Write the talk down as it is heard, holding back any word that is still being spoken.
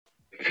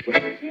I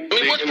mean,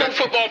 what's Pro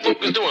Football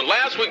Focus doing?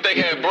 Last week they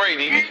had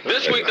Brady.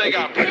 This week they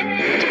got Brady.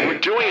 We're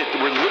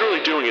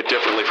literally doing it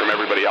differently from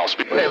everybody else.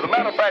 Hey, as a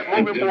matter of fact,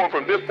 moving forward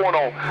from this point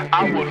on,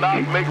 I will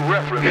not make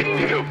reference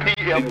to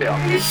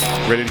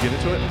PFL. Ready to get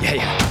into it?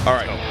 Yeah. All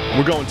right.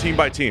 We're going team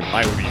by team.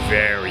 I would be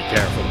very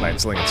careful about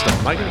slinging stuff.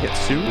 Am I going to get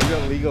sued? Is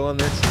that legal on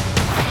this?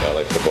 I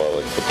like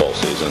football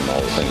season, and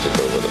all the things that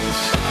go with it.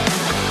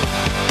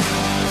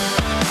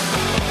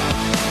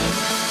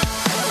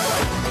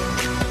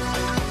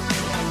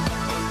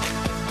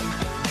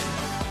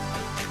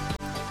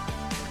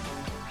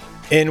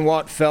 In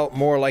what felt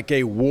more like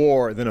a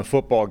war than a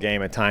football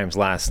game at times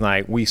last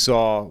night, we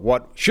saw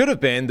what should have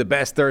been the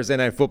best Thursday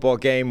night football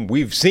game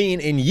we've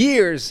seen in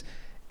years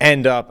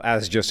end up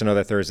as just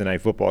another Thursday night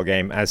football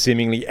game, as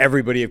seemingly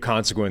everybody of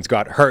consequence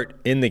got hurt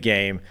in the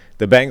game.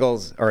 The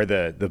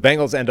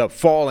Bengals end up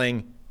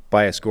falling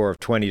by a score of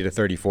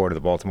 20-34 to the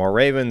Baltimore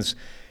Ravens,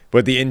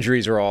 but the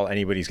injuries are all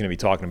anybody's going to be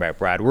talking about,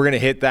 Brad. We're going to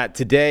hit that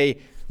today.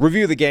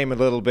 Review the game a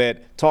little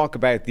bit, talk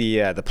about the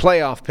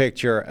playoff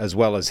picture, as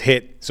well as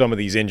hit some of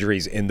these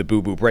injuries in the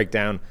Boo Boo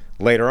Breakdown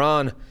later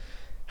on.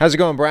 How's it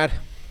going, Brad?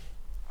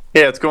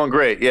 Yeah, it's going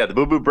great. Yeah, the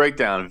Boo Boo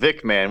Breakdown.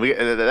 Vic, man,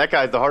 that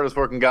guy's the hardest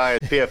working guy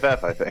at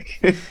PFF, I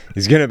think.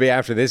 He's going to be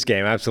after this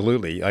game,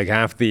 absolutely. Like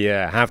half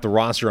the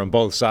roster on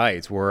both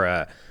sides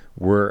were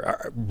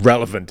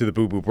relevant to the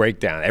Boo Boo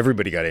Breakdown.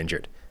 Everybody got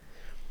injured.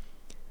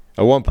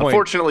 At one point,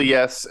 unfortunately,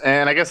 yes.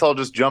 And I guess I'll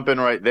just jump in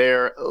right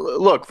there.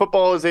 Look,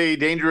 football is a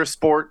dangerous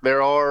sport.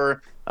 There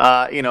are,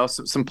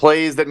 some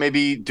plays that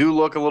maybe do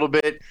look a little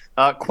bit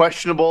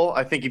questionable.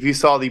 I think if you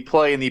saw the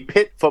play in the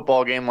Pitt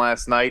football game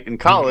last night in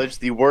college,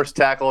 the worst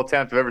tackle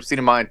attempt I've ever seen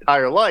in my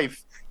entire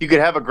life, you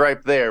could have a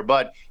gripe there.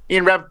 But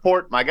Ian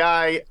Rappaport, my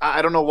guy,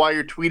 I don't know why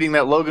you're tweeting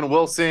that Logan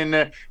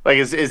Wilson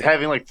is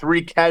having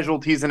 3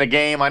 casualties in a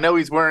game. I know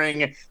he's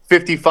wearing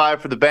 55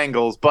 for the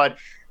Bengals, but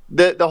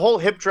The whole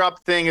hip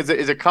drop thing is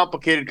a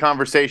complicated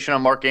conversation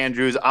on Mark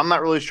Andrews. I'm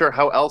not really sure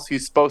how else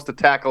he's supposed to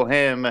tackle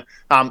him.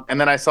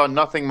 And then I saw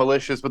nothing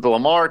malicious with the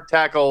Lamar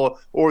tackle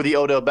or the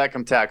Odell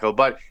Beckham tackle.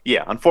 But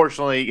yeah,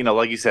 unfortunately,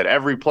 like you said,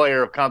 every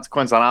player of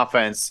consequence on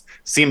offense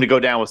seemed to go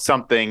down with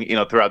something,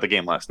 throughout the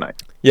game last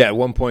night. Yeah, at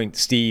one point,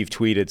 Steve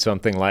tweeted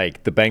something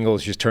like, the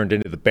Bengals just turned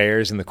into the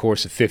Bears in the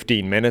course of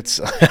 15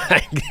 minutes.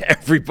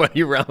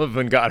 Everybody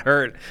relevant got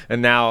hurt,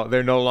 and now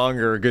they're no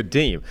longer a good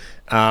team.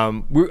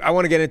 I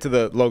want to get into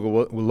the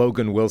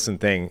Logan Wilson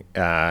thing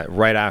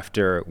right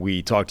after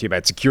we talk to you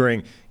about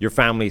securing your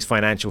family's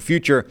financial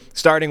future,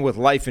 starting with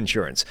life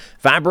insurance.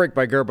 Fabric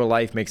by Gerber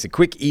Life makes it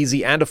quick,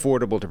 easy, and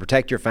affordable to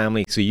protect your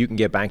family so you can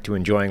get back to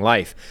enjoying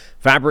life.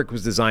 Fabric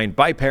was designed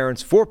by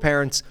parents for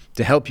parents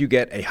to help you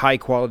get a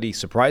high-quality,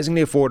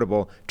 surprisingly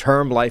affordable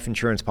term life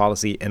insurance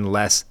policy in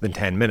less than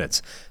 10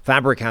 minutes.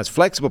 Fabric has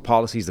flexible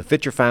policies that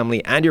fit your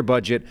family and your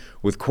budget,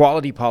 with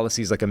quality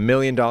policies like $1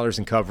 million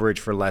in coverage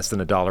for less than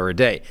 $1 a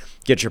day.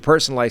 Get your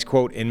personalized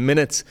quote in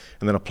minutes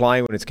and then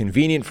apply when it's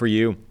convenient for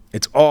you.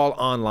 It's all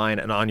online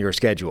and on your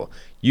schedule.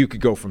 You could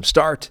go from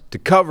start to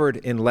covered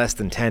in less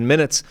than 10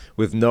 minutes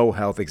with no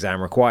health exam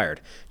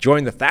required.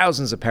 Join the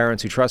thousands of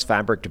parents who trust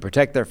Fabric to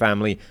protect their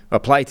family.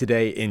 Apply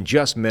today in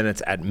just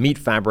minutes at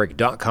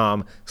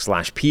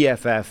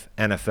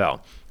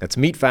meetfabric.com/PFFNFL. That's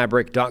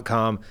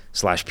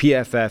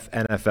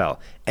meetfabric.com/PFFNFL.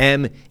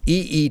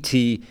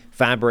 MEET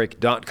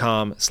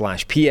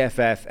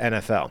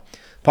fabric.com/PFFNFL.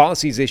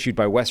 Policies issued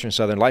by Western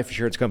Southern Life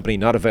Insurance Company,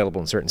 not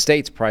available in certain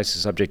states.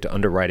 Prices subject to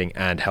underwriting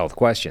and health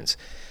questions.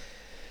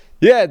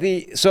 Yeah,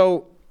 the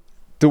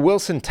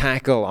Wilson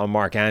tackle on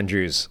Mark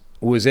Andrews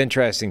was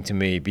interesting to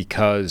me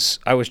because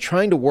I was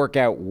trying to work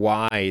out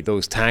why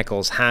those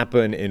tackles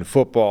happen in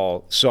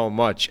football so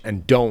much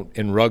and don't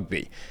in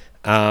rugby.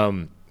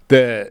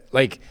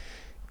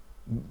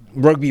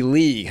 Rugby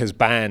league has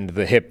banned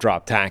the hip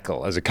drop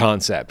tackle as a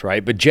concept,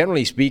 right? But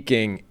generally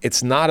speaking,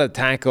 it's not a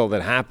tackle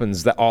that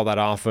happens all that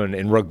often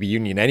in rugby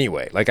union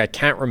anyway. I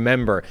can't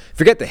remember,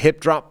 forget the hip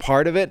drop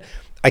part of it,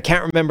 I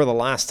can't remember the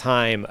last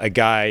time a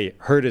guy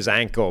hurt his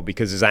ankle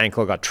because his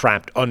ankle got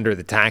trapped under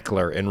the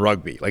tackler in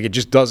rugby. It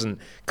just doesn't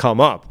come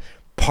up.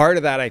 Part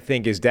of that, I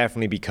think, is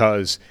definitely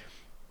because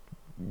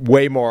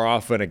way more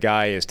often a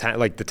guy is,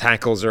 the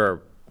tackles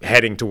are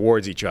heading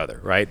towards each other,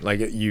 right?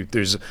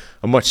 There's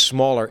a much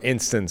smaller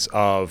instance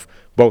of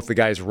both the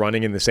guys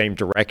running in the same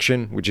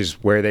direction, which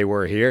is where they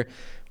were here.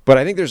 But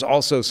I think there's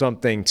also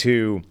something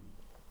to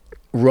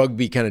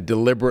rugby kind of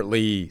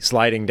deliberately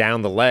sliding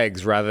down the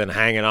legs rather than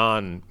hanging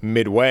on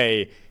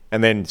midway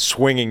and then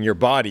swinging your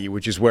body,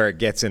 which is where it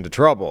gets into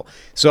trouble.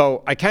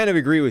 So I kind of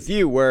agree with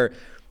you where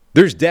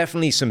there's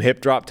definitely some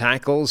hip drop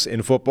tackles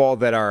in football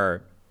that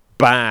are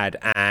bad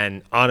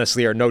and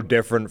honestly are no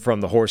different from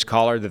the horse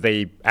collar that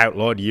they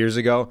outlawed years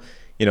ago.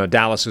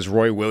 Dallas's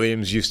Roy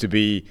Williams used to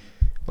be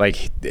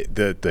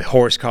the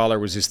horse collar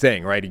was his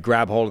thing, right? He'd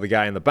grab hold of the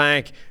guy in the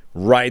back,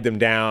 ride them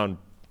down,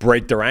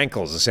 break their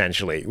ankles,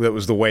 essentially. That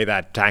was the way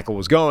that tackle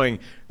was going.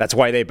 That's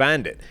why they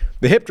banned it.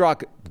 The hip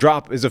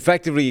drop is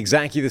effectively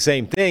exactly the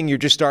same thing. You're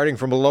just starting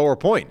from a lower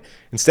point.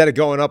 Instead of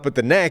going up at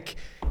the neck,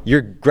 you're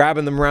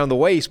grabbing them around the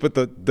waist, but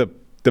the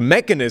the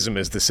mechanism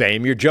is the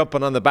same. You're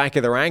jumping on the back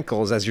of their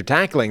ankles as you're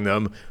tackling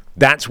them.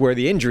 That's where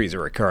the injuries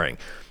are occurring.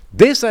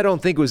 This, I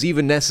don't think, was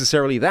even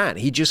necessarily that.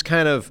 He just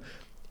kind of,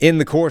 in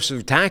the course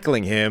of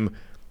tackling him,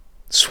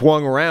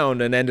 swung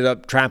around and ended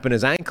up trapping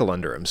his ankle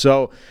under him.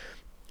 So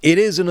it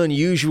is an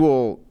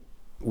unusual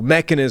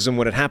mechanism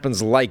when it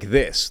happens like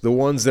this. The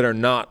ones that are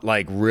not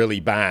like really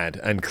bad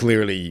and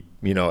clearly,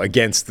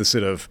 against the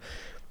sort of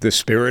the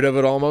spirit of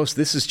it almost.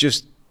 This is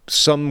just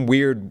some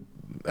weird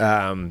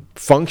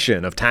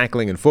function of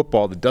tackling in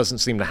football that doesn't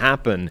seem to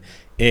happen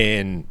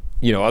in,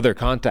 other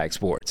contact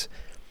sports.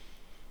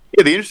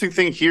 Yeah, the interesting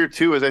thing here,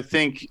 too, is I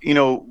think,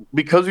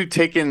 because we've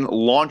taken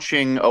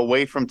launching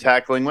away from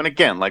tackling, when,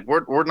 again, like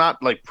we're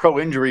not like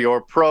pro-injury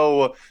or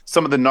pro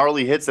some of the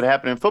gnarly hits that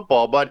happen in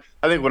football, but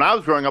I think when I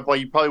was growing up, why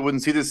you probably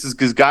wouldn't see this is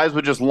because guys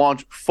would just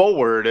launch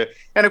forward.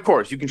 And, of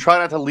course, you can try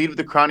not to lead with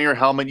the crown of your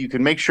helmet. You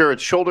can make sure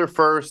it's shoulder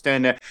first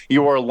and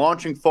you are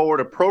launching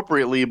forward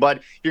appropriately,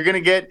 but you're going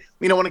to get,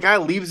 when a guy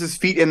leaves his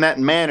feet in that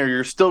manner,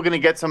 you're still going to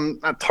get some,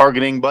 not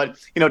targeting, but,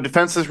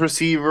 defenseless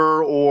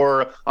receiver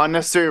or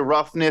unnecessary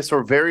roughness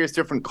or various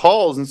different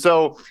calls. And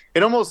so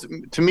it almost,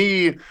 to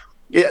me,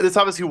 this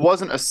obviously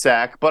wasn't a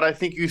sack, but I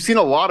think you've seen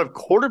a lot of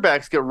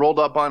quarterbacks get rolled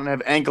up on and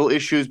have ankle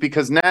issues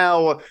because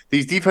now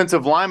these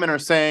defensive linemen are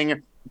saying,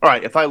 all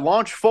right, if I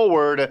launch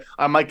forward,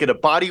 I might get a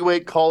body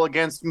weight call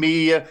against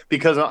me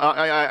because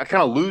I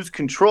kind of lose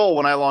control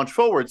when I launch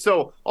forward.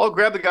 So I'll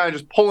grab the guy and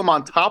just pull him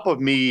on top of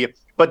me.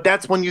 But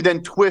that's when you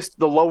then twist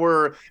the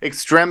lower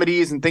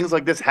extremities and things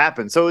like this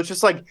happen. So it's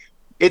just like,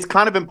 it's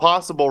kind of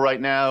impossible right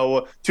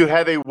now to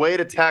have a way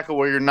to tackle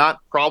where you're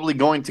not probably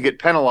going to get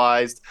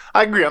penalized.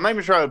 I agree. I'm not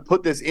even sure I would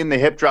put this in the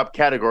hip drop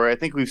category. I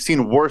think we've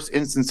seen worse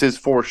instances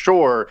for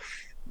sure.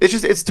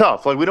 It's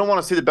tough. Like, we don't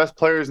want to see the best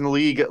players in the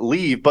league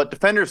leave, but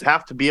defenders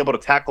have to be able to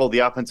tackle the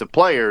offensive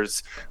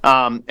players.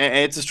 And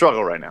it's a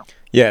struggle right now.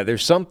 Yeah,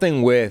 there's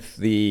something with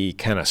the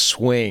kind of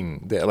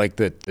swing, the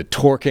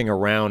torquing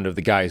around of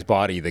the guy's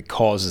body that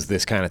causes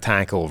this kind of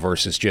tackle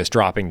versus just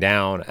dropping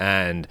down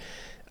and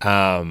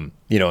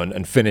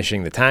and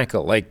finishing the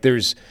tackle. Like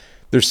there's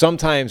some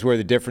times where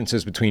the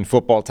differences between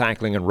football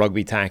tackling and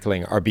rugby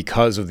tackling are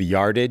because of the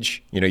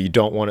yardage. You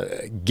don't want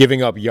to,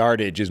 giving up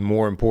yardage is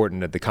more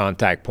important at the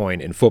contact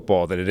point in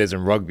football than it is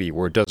in rugby,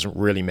 where it doesn't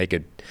really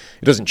it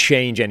doesn't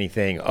change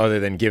anything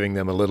other than giving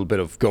them a little bit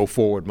of go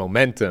forward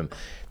momentum.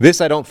 This,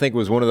 I don't think,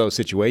 was one of those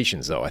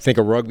situations, though. I think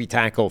a rugby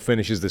tackle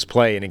finishes this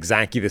play in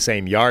exactly the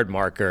same yard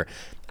marker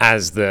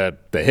as the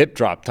hip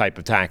drop type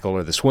of tackle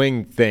or the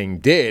swing thing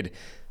did.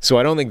 So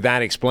I don't think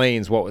that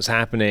explains what was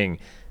happening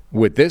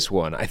with this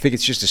one. I think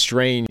it's just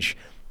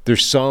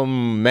there's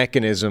some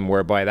mechanism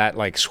whereby that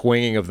like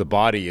swinging of the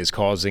body is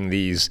causing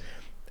these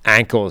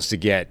ankles to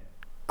get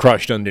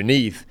crushed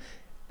underneath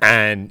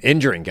and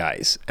injuring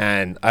guys.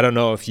 And I don't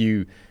know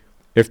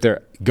if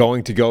they're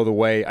going to go the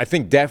way. I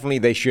think definitely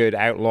they should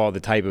outlaw the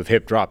type of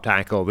hip drop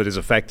tackle that is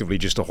effectively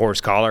just a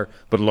horse collar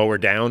but lower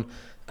down.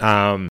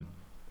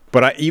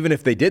 But even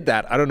if they did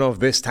that, I don't know if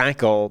this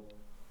tackle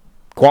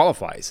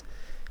qualifies.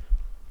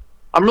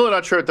 I'm really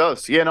not sure it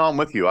does. Yeah, no, I'm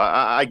with you.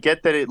 I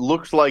get that it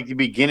looks like the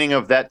beginning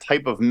of that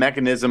type of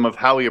mechanism of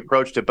how he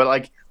approached it. But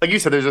like you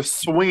said, there's a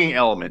swinging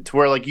element to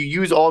where like you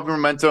use all of your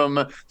momentum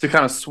to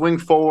kind of swing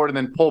forward and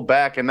then pull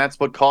back. And that's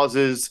what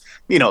causes,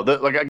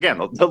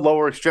 the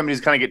lower extremities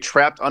kind of get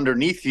trapped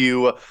underneath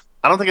you.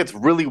 I don't think it's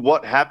really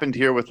what happened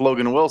here with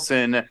Logan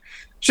Wilson. It's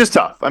just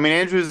tough. I mean,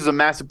 Andrews is a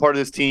massive part of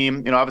this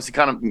team, obviously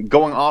kind of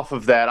going off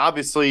of that.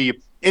 Obviously,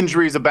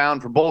 injuries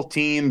abound for both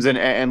teams,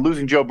 and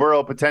losing Joe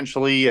Burrow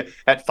potentially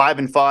at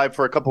 5-5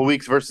 for a couple of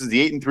weeks versus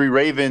the 8-3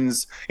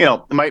 Ravens,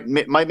 might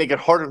make it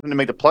harder for them to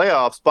make the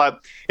playoffs.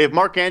 But if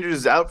Mark Andrews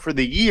is out for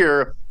the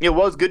year, it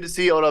was good to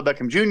see Odell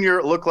Beckham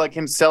Jr. look like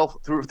himself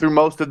through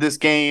most of this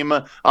game.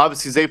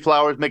 Obviously, Zay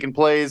Flowers making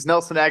plays.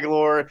 Nelson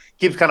Aguilar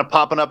keeps kind of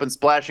popping up and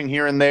splashing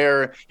here and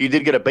there. You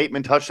did get a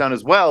Bateman touchdown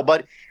as well,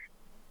 but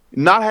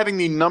not having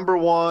the number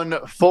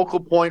one focal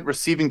point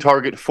receiving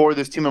target for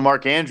this team of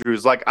Mark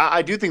Andrews, like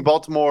I do think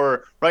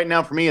Baltimore right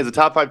now for me is a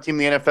top 5 team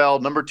in the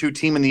NFL, number 2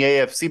 team in the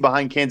AFC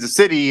behind Kansas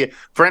City.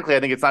 Frankly,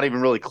 I think it's not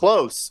even really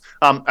close.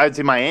 I'd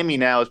say Miami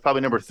now is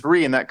probably number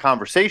 3 in that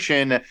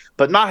conversation,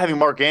 but not having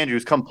Mark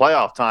Andrews come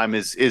playoff time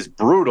is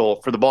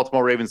brutal for the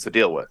Baltimore Ravens to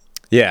deal with.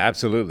 Yeah,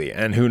 absolutely.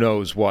 And who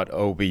knows what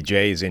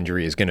OBJ's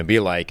injury is going to be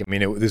like. I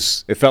mean,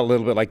 it felt a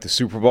little bit like the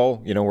Super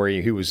Bowl, where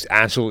he was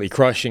absolutely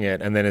crushing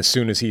it. And then as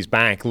soon as he's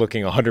back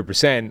looking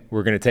 100%,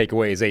 we're going to take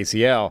away his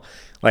ACL.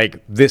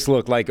 Like, this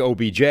looked like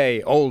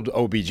OBJ, old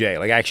OBJ,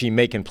 like actually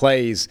making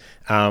plays,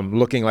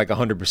 looking like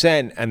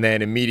 100%, and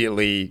then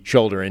immediately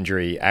shoulder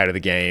injury out of the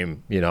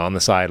game, on the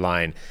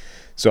sideline.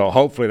 So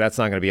hopefully that's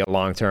not going to be a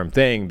long-term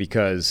thing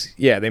because,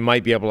 yeah, they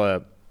might be able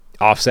to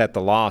offset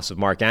the loss of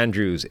Mark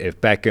Andrews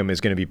if Beckham is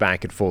going to be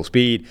back at full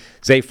speed.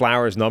 Zay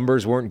Flowers'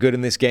 numbers weren't good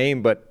in this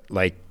game, but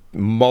like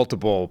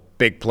multiple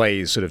big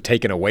plays sort of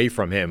taken away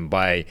from him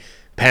by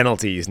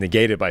penalties,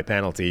 negated by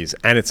penalties.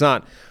 And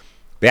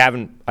they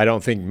haven't, I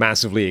don't think,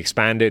 massively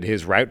expanded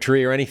his route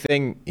tree or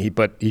anything,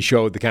 but he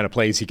showed the kind of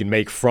plays he can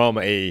make from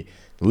a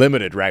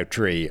limited route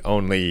tree,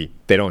 only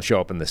they don't show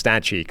up in the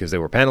stat sheet because they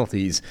were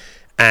penalties.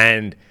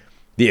 And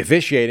the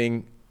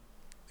officiating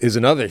is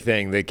another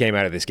thing that came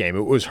out of this game.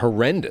 It was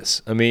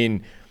horrendous. I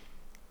mean,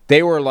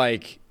 they were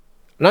like,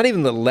 not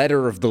even the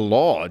letter of the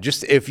law.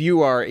 Just if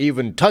you are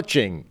even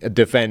touching a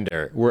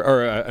defender or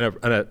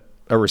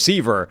a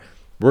receiver,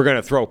 we're going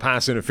to throw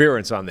pass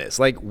interference on this.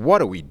 Like,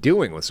 what are we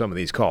doing with some of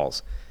these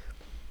calls?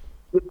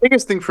 The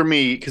biggest thing for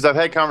me, because I've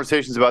had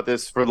conversations about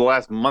this for the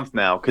last month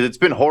now, because it's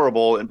been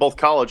horrible in both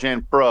college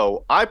and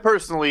pro. I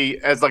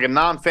personally, as like a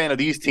non-fan of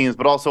these teams,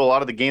 but also a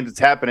lot of the games that's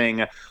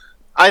happening,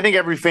 I think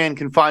every fan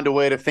can find a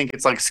way to think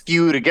it's like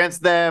skewed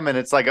against them, and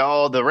it's like,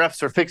 oh, the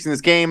refs are fixing this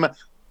game.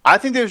 I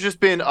think there's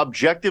just been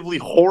objectively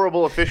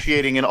horrible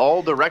officiating in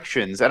all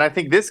directions. And I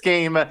think this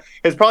game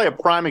is probably a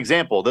prime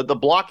example. That the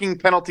blocking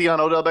penalty on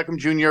Odell Beckham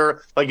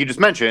Jr., like you just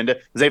mentioned,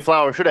 Zay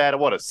Flowers should have had, a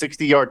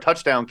 60-yard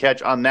touchdown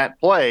catch on that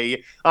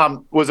play,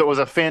 was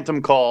a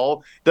phantom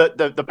call.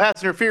 The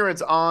pass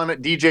interference on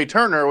DJ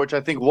Turner, which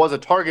I think was a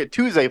target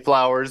to Zay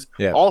Flowers,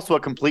 also a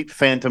complete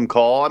phantom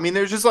call. I mean,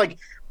 there's just like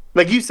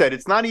you said,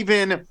 it's not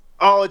even –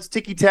 it's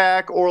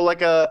ticky-tack or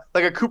like a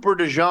Cooper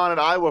DeJean at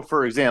Iowa,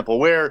 for example,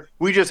 where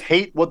we just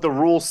hate what the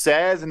rule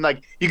says. And,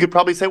 like, you could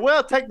probably say,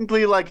 well,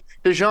 technically, like,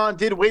 DeJean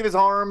did wave his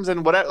arms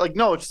and whatever. Like,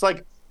 no, it's just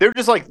like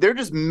they're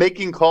just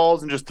making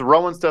calls and just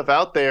throwing stuff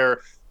out there.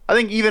 I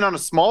think even on a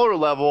smaller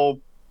level,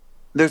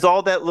 there's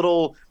all that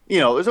little –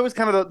 there's always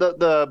kind of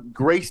the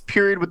grace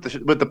period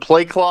with the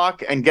play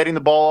clock and getting the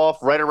ball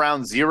off right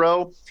around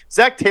zero.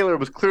 Zach Taylor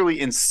was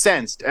clearly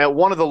incensed at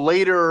one of the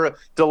later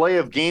delay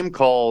of game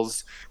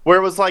calls where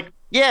it was like,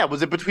 yeah,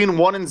 was it between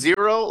 1 and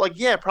 0? Like,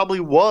 yeah, it probably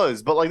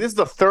was. But, like, this is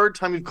the third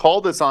time you've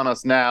called this on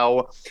us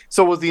now.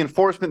 So was the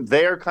enforcement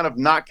there kind of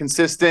not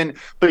consistent?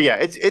 But, yeah,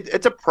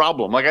 it's a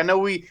problem. Like, I know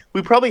we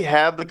probably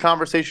have the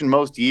conversation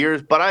most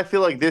years, but I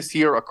feel like this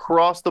year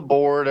across the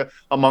board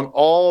among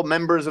all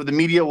members of the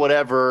media,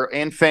 whatever,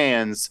 and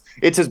fans,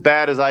 it's as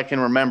bad as I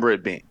can remember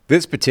it being.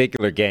 This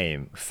particular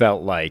game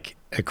felt like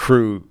a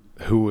crew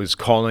who was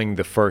calling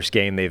the first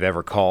game they've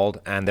ever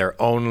called, and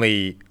their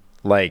only,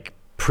 like,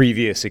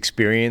 previous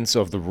experience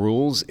of the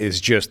rules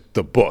is just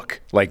the book,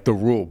 like the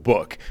rule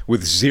book,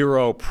 with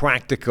zero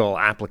practical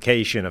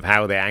application of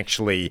how they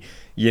actually,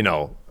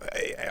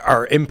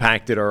 are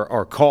impacted or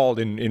are called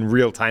in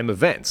real-time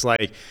events.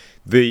 Like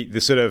the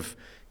sort of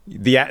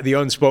the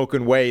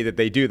unspoken way that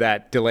they do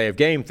that delay of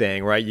game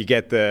thing, right? You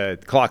get the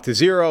clock to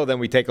zero, then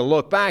we take a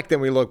look back, then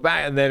we look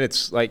back, and then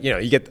it's like,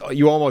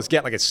 you almost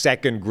get like a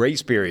second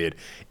grace period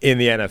in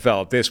the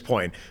NFL at this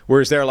point.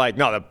 Whereas they're like,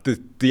 no,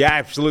 the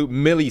absolute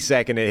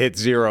millisecond it hits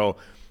zero,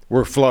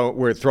 we're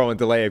throwing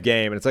delay of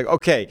game. And it's like,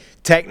 okay,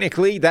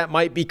 technically that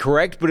might be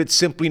correct, but it's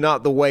simply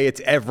not the way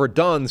it's ever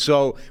done.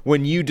 So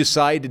when you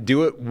decide to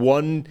do it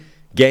one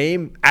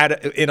game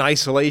in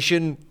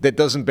isolation that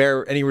doesn't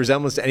bear any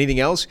resemblance to anything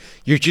else,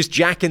 you're just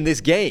jacking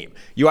this game.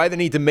 You either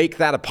need to make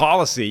that a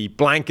policy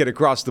blanket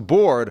across the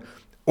board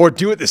or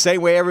do it the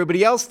same way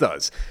everybody else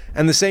does.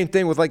 And the same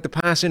thing with like the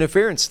pass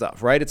interference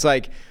stuff, right? It's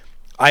like,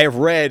 I have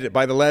read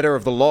by the letter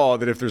of the law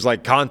that if there's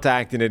like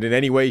contact and it in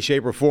any way,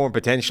 shape, or form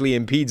potentially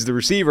impedes the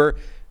receiver,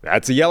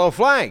 that's a yellow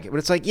flag. But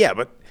it's like, yeah,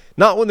 but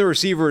not when the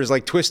receiver is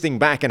like twisting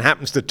back and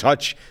happens to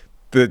touch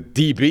the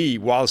DB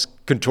whilst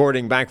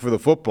contorting back for the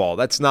football.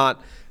 That's not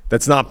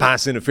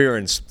pass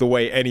interference the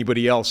way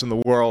anybody else in the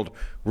world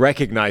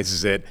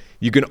recognizes it.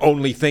 You can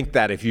only think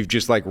that if you've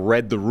just like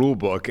read the rule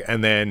book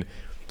and then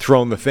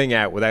thrown the thing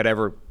out without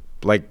ever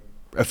like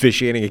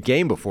officiating a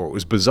game before. It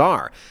was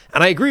bizarre.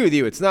 And I agree with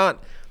you. It's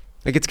not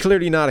like, it's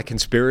clearly not a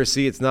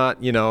conspiracy. It's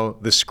not,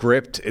 the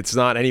script. It's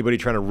not anybody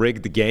trying to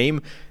rig the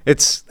game.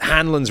 It's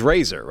Hanlon's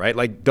razor, right?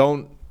 Like,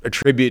 don't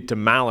attribute to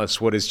malice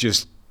what is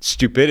just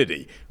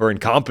stupidity or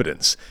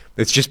incompetence.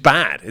 It's just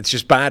bad. It's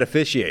just bad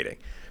officiating.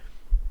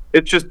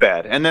 It's just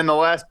bad. And then the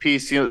last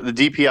piece, the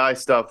DPI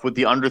stuff with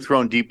the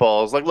underthrown deep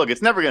balls. Like, look,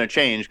 it's never going to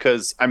change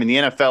because, the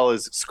NFL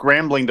is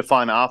scrambling to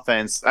find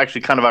offense.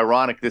 Actually, kind of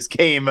ironic, this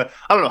game. I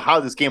don't know how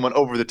this game went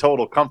over the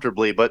total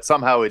comfortably, but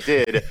somehow it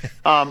did.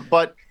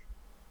 But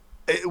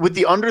with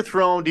the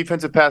underthrown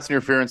defensive pass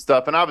interference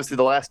stuff, and obviously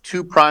the last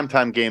two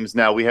primetime games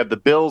now, we have the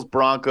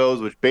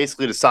Bills-Broncos, which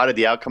basically decided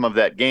the outcome of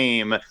that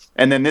game,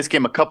 and then this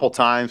game a couple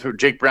times for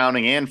Jake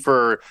Browning and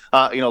for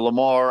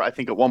Lamar, I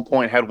think at one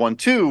point had one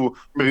too,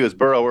 maybe it was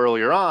Burrow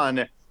earlier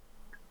on.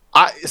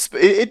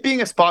 It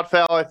being a spot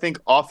foul, I think,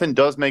 often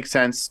does make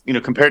sense,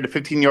 compared to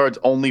 15 yards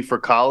only for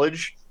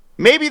college.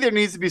 Maybe there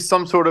needs to be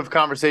some sort of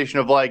conversation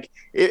of like,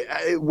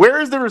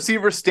 where is the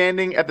receiver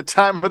standing at the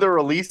time of the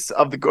release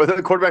of the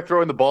quarterback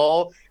throwing the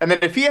ball? And then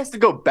if he has to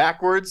go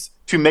backwards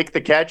to make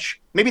the catch,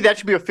 maybe that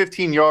should be a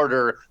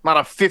 15-yarder, not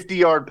a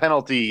 50-yard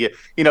penalty,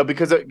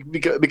 because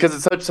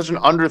it's such an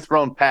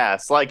underthrown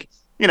pass. Like,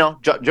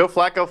 Joe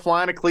Flacco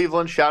flying to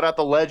Cleveland, shout out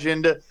the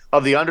legend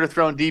of the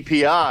underthrown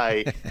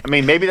DPI.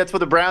 Maybe that's what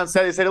the Browns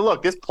said. They said,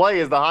 look, this play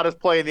is the hottest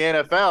play in the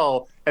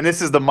NFL, and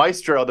this is the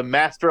maestro, the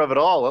master of it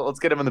all. Let's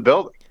get him in the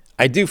building.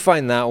 I do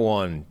find that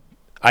one,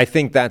 I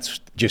think that's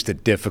just a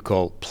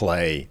difficult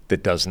play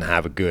that doesn't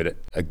have a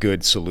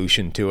good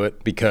solution to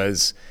it,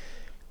 because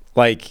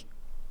like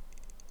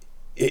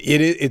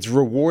it's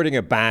rewarding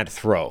a bad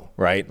throw,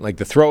 right? Like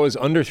the throw is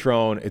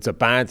underthrown, it's a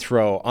bad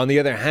throw. On the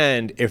other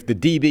hand, if the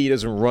DB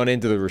doesn't run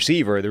into the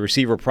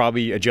receiver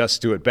probably adjusts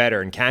to it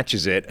better and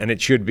catches it, and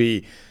it should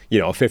be, a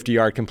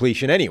 50-yard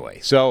completion anyway.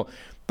 So,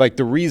 like,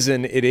 the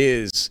reason it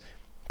is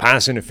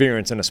pass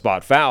interference and a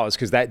spot foul is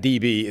because that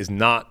DB is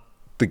not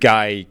the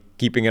guy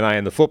keeping an eye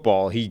on the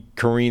football. He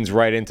careens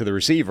right into the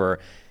receiver,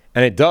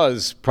 and it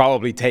does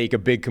probably take a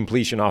big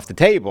completion off the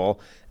table,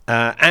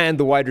 and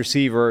the wide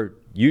receiver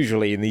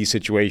usually in these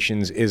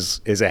situations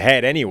is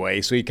ahead anyway,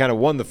 so he kind of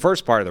won the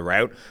first part of the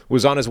route,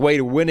 was on his way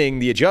to winning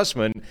the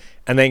adjustment,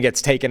 and then gets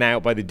taken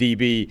out by the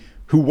DB,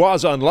 who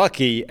was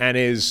unlucky and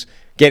is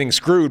getting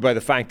screwed by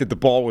the fact that the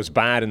ball was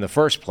bad in the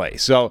first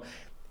place. So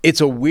it's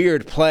a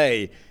weird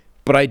play,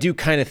 but I do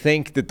kind of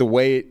think that the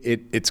way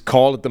it's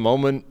called at the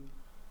moment,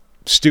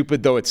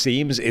 stupid though it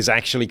seems, is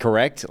actually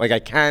correct. Like I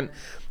can't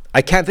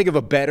think of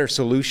a better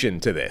solution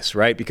to this,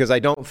 right? Because I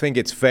don't think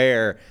it's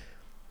fair.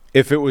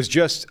 If it was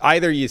just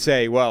either you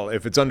say, well,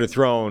 if it's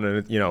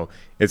underthrown and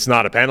it's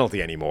not a penalty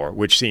anymore,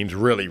 which seems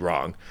really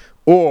wrong,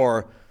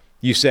 or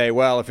you say,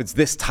 well, if it's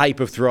this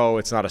type of throw,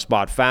 it's not a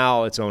spot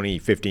foul, it's only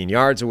 15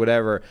 yards or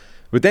whatever.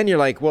 But then you're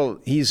like, well,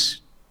 he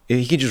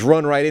can just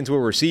run right into a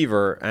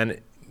receiver and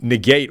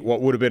negate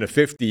what would have been a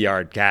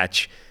 50-yard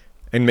catch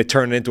and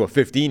turn it into a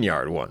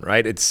 15-yard one,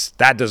 right?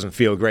 That doesn't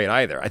feel great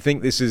either. I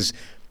think this is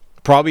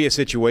probably a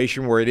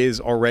situation where it is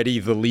already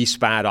the least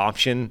bad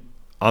option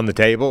on the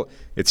table.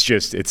 It's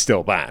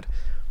still bad.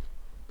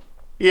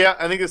 Yeah,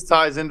 I think this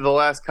ties into the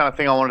last kind of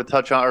thing I wanted to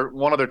touch on, or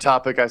one other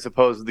topic, I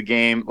suppose, of the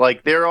game.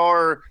 Like, there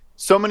are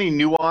so many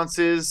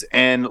nuances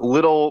and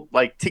little,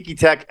 like,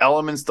 ticky-tack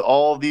elements to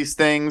all of these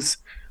things.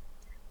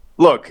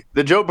 Look,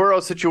 the Joe Burrow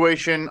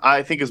situation,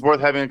 I think, is worth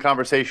having a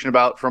conversation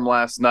about from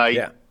last night.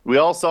 Yeah. We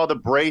all saw the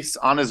brace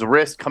on his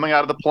wrist coming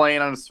out of the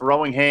plane on his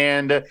throwing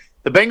hand.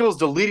 The Bengals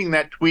deleting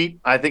that tweet,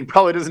 I think,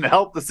 probably doesn't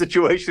help the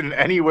situation in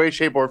any way,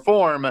 shape, or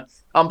form.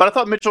 But I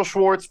thought Mitchell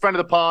Schwartz, friend of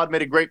the pod,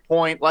 made a great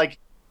point. Like,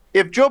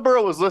 if Joe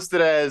Burrow was listed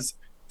as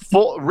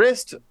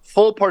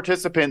full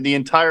participant the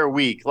entire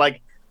week,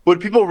 like, would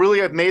people really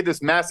have made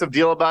this massive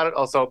deal about it?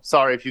 Also,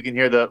 sorry if you can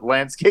hear the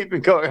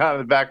landscaping going on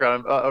in the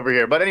background over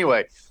here. But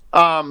anyway,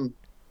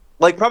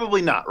 like,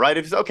 probably not, right?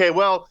 If it's okay,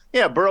 well,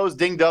 yeah, Burrow's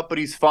dinged up, but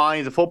he's fine.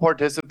 He's a full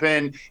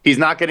participant. He's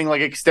not getting,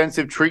 like,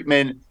 extensive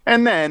treatment.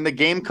 And then the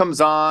game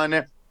comes on.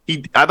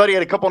 I thought he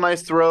had a couple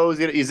nice throws.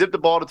 He zipped the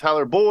ball to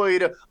Tyler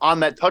Boyd on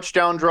that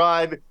touchdown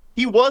drive.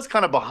 He was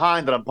kind of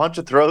behind on a bunch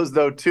of throws,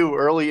 though, too,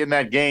 early in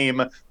that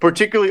game,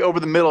 particularly over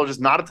the middle,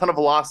 just not a ton of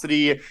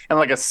velocity and,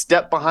 like, a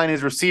step behind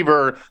his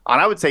receiver on,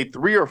 I would say,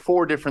 3 or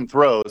 4 different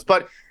throws.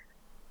 But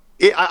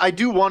I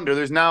do wonder,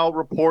 there's now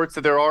reports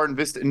that there are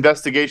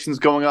investigations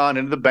going on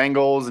into the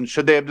Bengals, and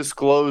should they have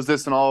disclosed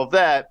this and all of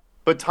that.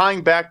 But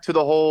tying back to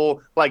the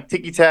whole, like,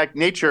 ticky-tack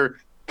nature,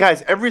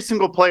 guys, every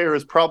single player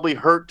is probably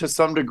hurt to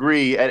some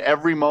degree at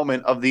every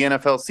moment of the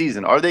NFL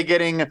season. Are they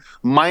getting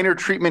minor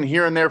treatment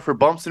here and there for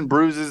bumps and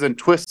bruises and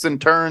twists and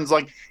turns?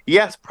 Like,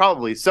 yes,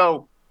 probably.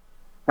 So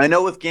I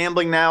know with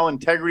gambling now,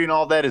 integrity and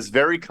all that is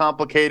very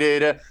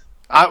complicated.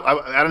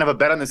 I don't have a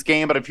bet on this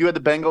game, but if you had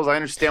the Bengals, I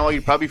understand why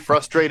you'd probably be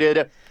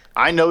frustrated.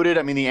 I noted,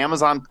 the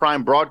Amazon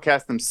Prime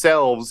broadcast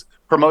themselves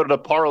promoted a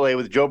parlay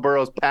with Joe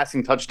Burrow's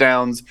passing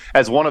touchdowns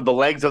as one of the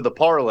legs of the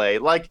parlay.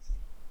 Like,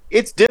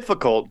 it's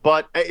difficult,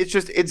 but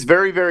it's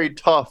very, very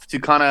tough to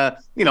kind of,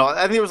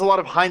 I think there was a lot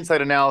of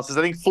hindsight analysis.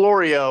 I think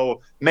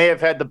Florio may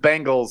have had the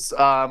Bengals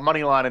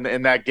money line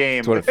in that game.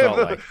 That's what it felt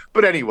like.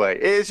 But anyway,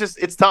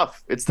 it's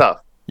tough. It's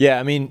tough.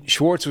 Yeah,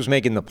 Schwartz was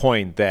making the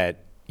point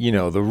that,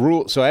 the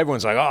rule. So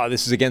everyone's like, oh,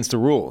 this is against the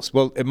rules.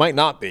 Well, it might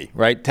not be,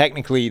 right?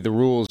 Technically, the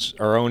rules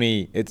are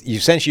you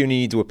essentially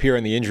need to appear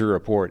in the injury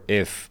report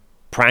if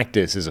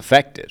practice is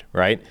affected,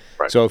 right?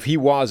 So if he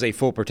was a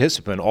full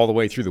participant all the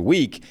way through the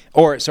week,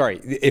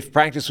 if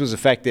practice was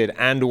affected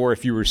and or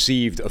if you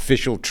received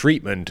official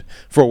treatment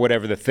for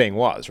whatever the thing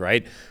was,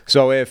 right?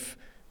 So if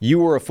you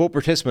were a full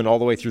participant all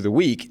the way through the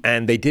week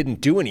and they didn't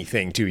do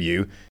anything to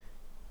you,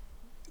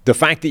 the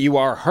fact that you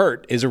are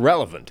hurt is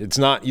irrelevant.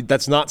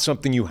 That's not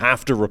something you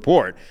have to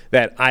report,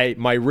 that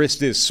my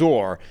wrist is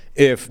sore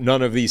if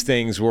none of these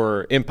things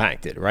were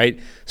impacted, right?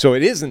 So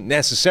it isn't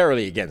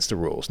necessarily against the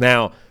rules.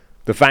 Now,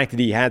 the fact that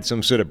he had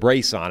some sort of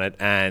brace on it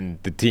and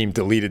the team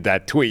deleted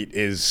that tweet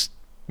is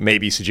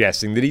maybe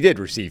suggesting that he did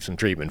receive some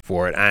treatment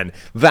for it, and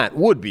that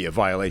would be a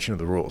violation of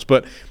the rules.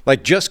 But,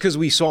 like, just because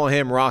we saw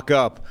him rock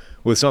up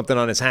with something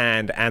on his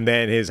hand and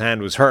then his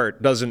hand was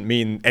hurt doesn't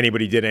mean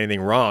anybody did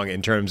anything wrong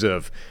in terms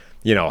of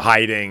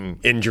hiding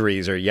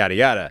injuries or yada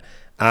yada.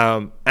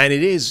 And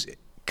it is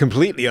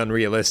completely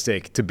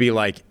unrealistic to be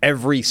like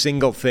every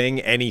single thing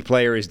any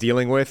player is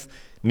dealing with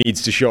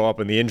needs to show up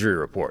in the injury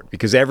report,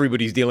 because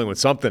everybody's dealing with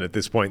something at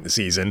this point in the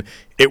season.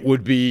 It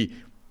would be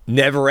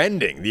never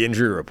ending, the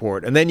injury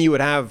report. And then you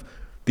would have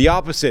the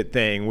opposite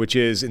thing, which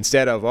is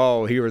instead of,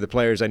 oh, here are the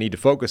players I need to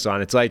focus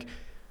on, it's like,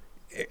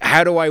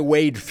 how do I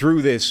wade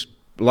through this,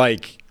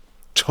 like,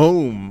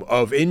 tome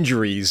of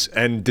injuries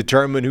and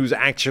determine who's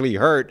actually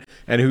hurt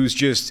and who's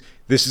just,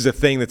 this is a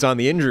thing that's on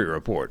the injury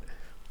report.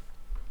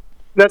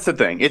 That's the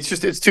thing.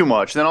 It's too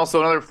much. And then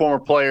also another former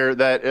player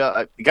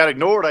that got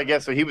ignored, I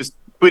guess. So he was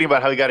tweeting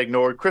about how he got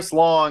ignored. Chris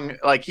Long,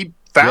 like he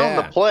found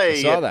the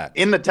play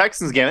in the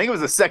Texans game. I think it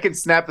was the second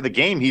snap of the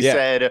game, he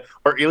said,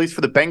 or at least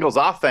for the Bengals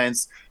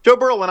offense. Joe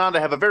Burrow went on to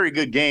have a very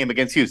good game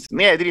against Houston.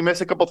 Yeah, did he miss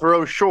a couple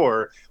throws?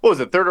 Sure. What was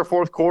it, third or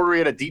fourth quarter? He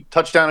had a deep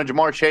touchdown to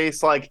Jamar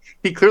Chase. Like,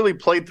 he clearly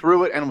played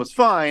through it and was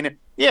fine.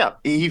 Yeah,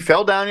 he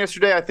fell down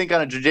yesterday, I think,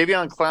 on a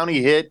Jadeveon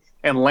Clowney hit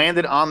and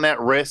landed on that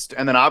wrist.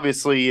 And then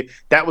obviously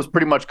that was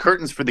pretty much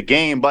curtains for the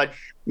game. But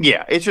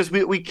yeah, it's just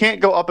we can't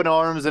go up in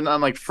arms and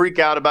like freak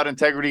out about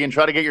integrity and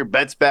try to get your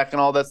bets back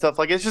and all that stuff.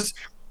 Like,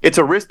 it's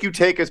a risk you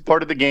take as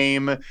part of the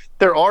game.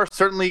 There are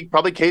certainly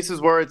probably cases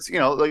where it's,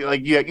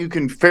 like you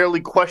can fairly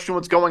question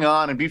what's going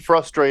on and be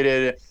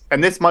frustrated.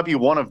 And this might be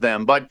one of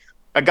them. But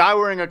a guy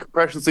wearing a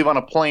compression sleeve on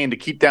a plane to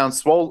keep down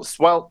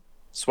swelling,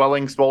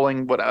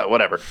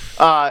 whatever.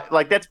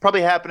 Like, that's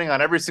probably happening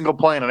on every single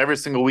plane on every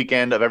single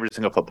weekend of every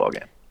single football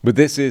game. But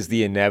this is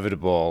the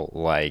inevitable,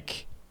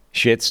 like,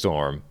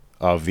 shitstorm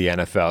of the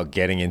NFL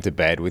getting into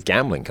bed with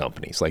gambling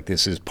companies. Like,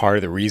 this is part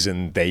of the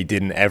reason they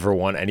didn't ever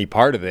want any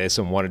part of this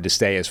and wanted to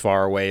stay as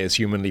far away as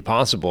humanly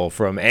possible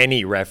from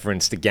any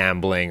reference to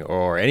gambling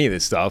or any of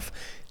this stuff.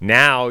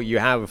 Now you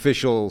have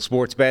official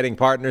sports betting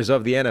partners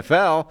of the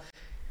NFL.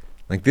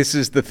 Like, this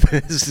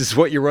is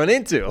what you run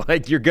into.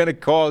 Like, you're going to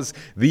cause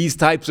these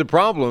types of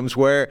problems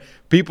where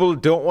people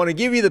don't want to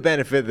give you the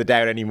benefit of the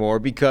doubt anymore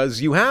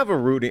because you have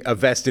a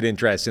vested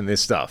interest in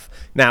this stuff.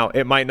 Now,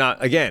 it might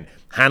not, again,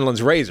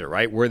 Hanlon's razor,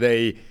 right? Were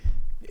they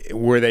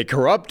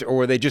corrupt or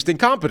were they just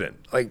incompetent?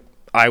 Like,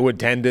 I would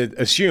tend to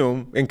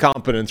assume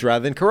incompetence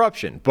rather than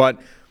corruption. But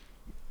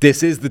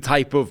this is the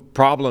type of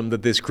problem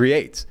that this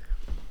creates.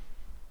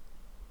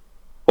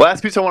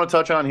 Last piece I want to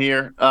touch on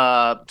here,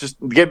 just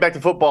get back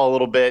to football a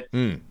little bit,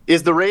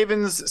 is the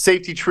Ravens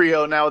safety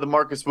trio now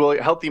with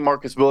healthy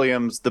Marcus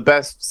Williams the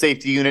best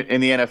safety unit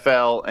in the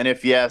NFL? And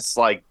if yes,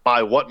 like,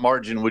 by what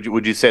margin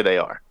would you say they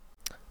are?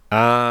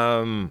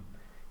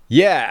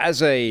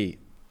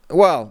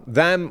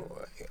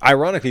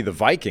 Ironically, the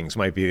Vikings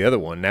might be the other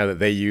one now that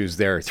they use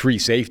their three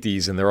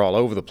safeties and they're all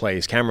over the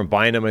place. Cameron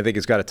Bynum, I think,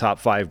 has got a top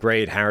 5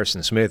 grade.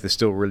 Harrison Smith is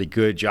still really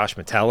good. Josh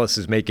Metellus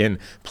is making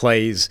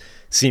plays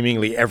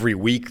seemingly every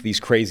week, these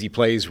crazy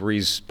plays where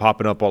he's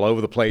popping up all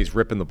over the place,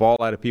 ripping the ball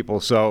out of people.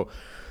 So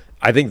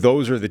I think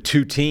those are the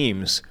two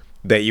teams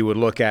that you would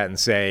look at and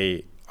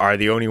say are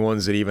the only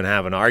ones that even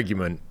have an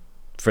argument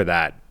for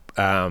that.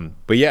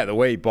 But yeah, the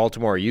way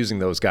Baltimore are using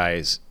those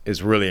guys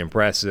is really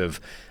impressive.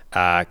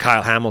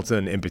 Kyle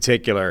Hamilton in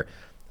particular,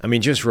 I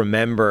mean, just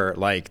remember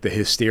like the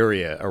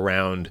hysteria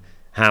around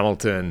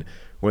Hamilton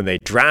when they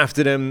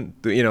drafted him.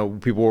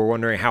 People were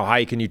wondering how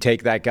high can you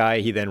take that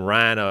guy. He then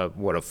ran a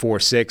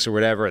 4.6 or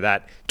whatever.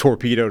 That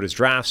torpedoed his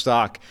draft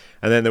stock.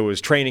 And then there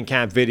was training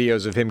camp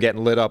videos of him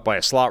getting lit up by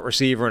a slot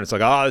receiver. And it's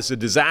like, oh, this is a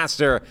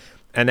disaster.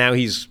 And now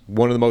he's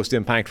one of the most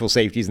impactful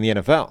safeties in the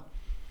NFL.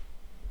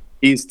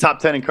 He's top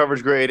 10 in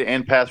coverage grade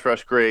and pass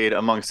rush grade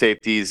among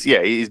safeties.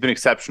 Yeah, he's been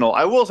exceptional.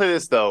 I will say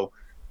this, though,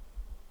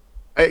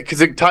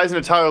 because it ties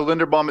into Tyler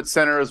Linderbaum at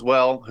center as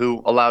well,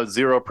 who allowed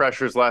 0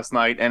 pressures last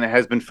night and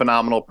has been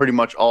phenomenal pretty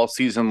much all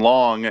season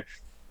long.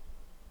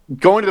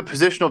 Going to the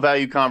positional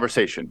value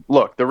conversation.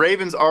 Look, the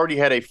Ravens already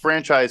had a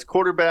franchise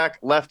quarterback,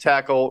 left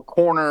tackle,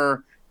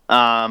 corner.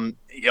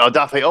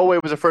 Odafe Owe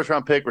was a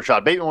first-round pick.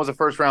 Rashad Bateman was a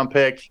first-round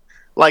pick.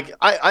 Like,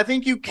 I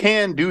think you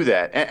can do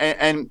that.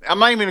 And I'm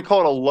not even going to call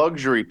it a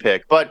luxury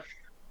pick, but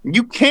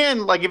you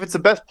can, like, if it's the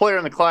best player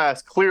in the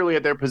class, clearly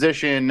at their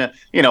position,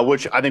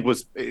 which I think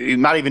was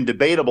not even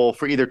debatable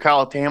for either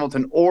Kyle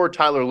Hamilton or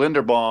Tyler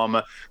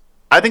Linderbaum.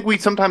 I think we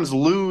sometimes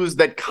lose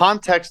that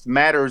context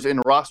matters in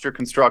roster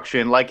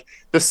construction. Like,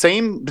 the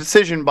same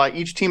decision by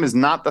each team is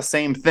not the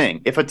same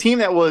thing. If a team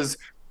that was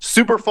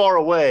super far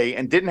away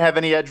and didn't have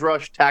any edge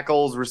rush,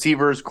 tackles,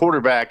 receivers,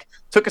 quarterback,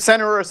 took a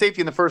center or a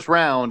safety in the first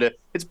round,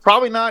 it's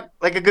probably not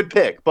like a good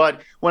pick.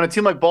 But when a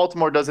team like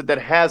Baltimore does it that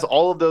has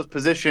all of those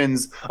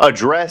positions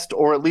addressed,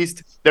 or at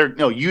least they're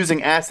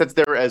using assets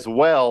there as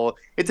well,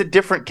 it's a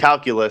different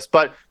calculus.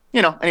 But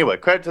anyway,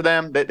 credit to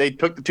them. They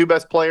took the 2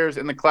 best players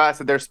in the class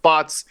at their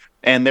spots,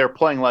 and they're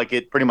playing like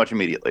it pretty much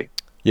immediately.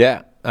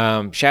 Yeah.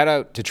 Shout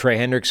out to Trey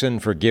Hendrickson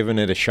for giving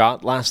it a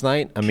shot last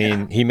night. I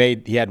mean,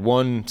 he had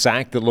 1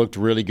 sack that looked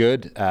really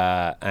good.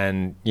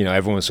 And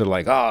everyone was sort of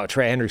like, oh,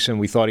 Trey Hendrickson,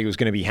 we thought he was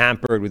going to be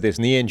hampered with this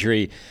knee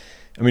injury.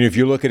 I mean, if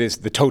you look at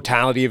the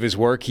totality of his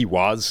work, he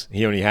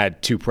only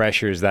had 2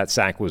 pressures. That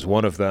sack was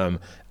one of them.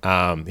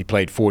 He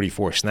played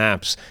 44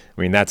 snaps.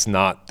 I mean, that's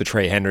not the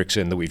Trey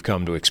Hendrickson that we've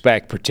come to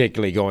expect,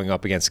 particularly going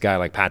up against a guy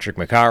like Patrick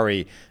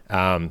McCarry,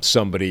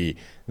 somebody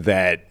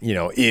that,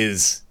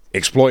 is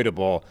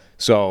exploitable.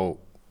 So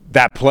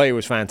that play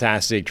was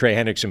fantastic. Trey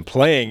Hendrickson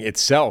playing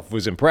itself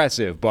was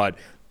impressive, but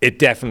it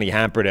definitely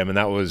hampered him, and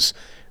that was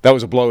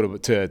a blow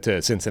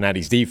to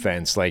Cincinnati's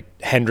defense. Like,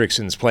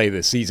 Hendrickson's play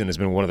this season has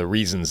been one of the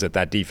reasons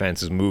that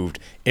defense has moved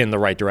in the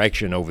right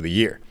direction over the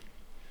year.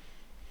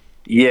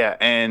 Yeah,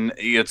 and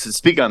to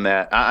speak on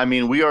that, I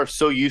mean, we are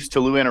so used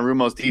to Lou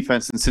Anarumo's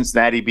defense in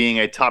Cincinnati being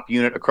a top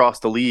unit across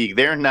the league.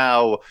 They're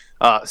now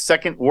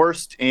second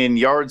worst in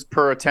yards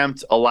per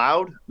attempt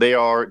allowed. They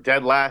are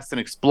dead last in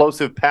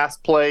explosive pass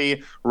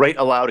play rate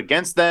allowed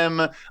against them.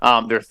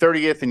 They're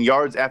 30th in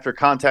yards after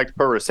contact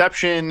per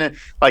reception.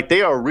 Like,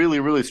 they are really,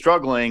 really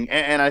struggling.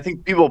 And I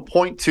think people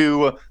point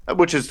to,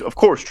 which is of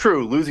course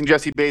true, losing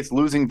Jesse Bates,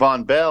 losing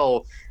Von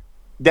Bell.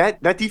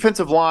 That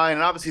defensive line,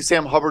 and obviously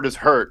Sam Hubbard is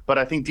hurt, but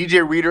I think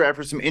DJ Reader,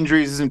 after some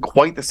injuries, isn't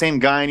quite the same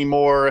guy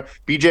anymore.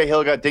 BJ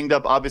Hill got dinged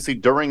up, obviously,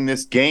 during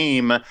this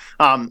game.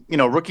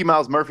 Rookie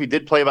Miles Murphy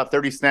did play about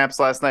 30 snaps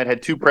last night,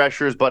 had two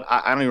pressures, but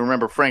I don't even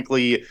remember,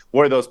 frankly,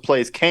 where those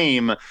plays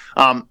came.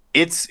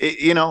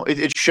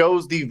 It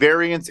shows the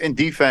variance in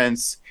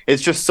defense.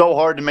 It's just so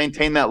hard to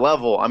maintain that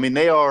level. I mean,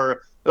 they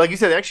are, like you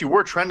said, actually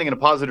we're trending in a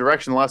positive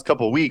direction the last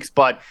couple of weeks,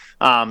 but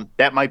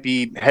that might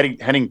be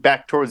heading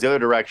back towards the other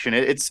direction.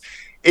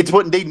 It's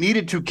what they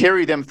needed to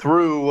carry them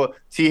through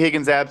T.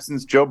 Higgins'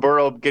 absence, Joe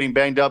Burrow getting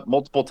banged up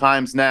multiple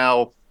times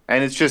now,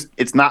 and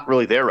it's not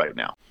really there right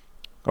now.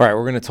 All right,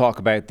 we're going to talk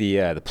about the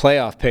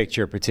playoff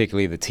picture,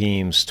 particularly the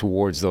teams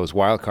towards those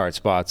wildcard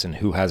spots and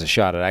who has a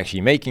shot at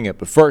actually making it.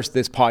 But first,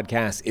 this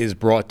podcast is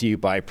brought to you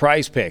by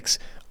Prize Picks.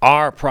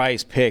 Our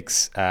Prize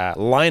Picks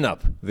lineup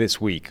this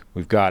week.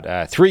 We've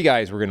got three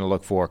guys we're going to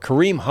look for.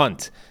 Kareem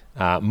Hunt,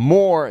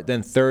 more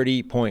than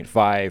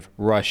 30.5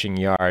 rushing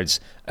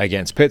yards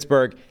against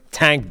Pittsburgh.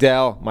 Tank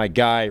Dell, my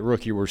guy,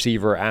 rookie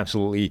receiver,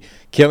 absolutely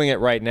killing it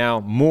right now.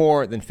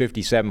 More than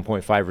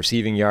 57.5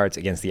 receiving yards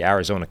against the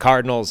Arizona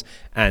Cardinals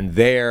and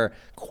their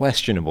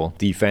questionable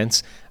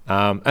defense.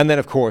 And then,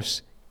 of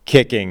course,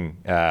 kicking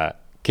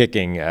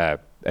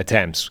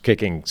attempts,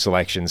 kicking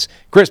selections.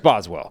 Chris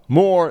Boswell,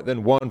 more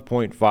than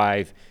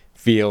 1.5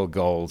 field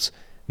goals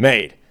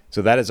made.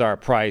 So that is our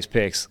Prize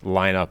Picks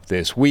lineup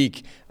this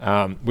week.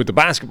 With the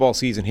basketball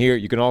season here,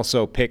 you can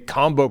also pick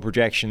combo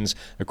projections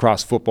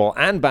across football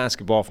and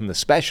basketball from the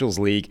Specials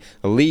League,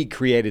 a league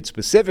created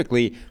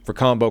specifically for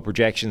combo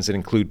projections that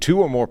include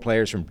two or more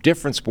players from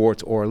different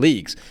sports or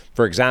leagues.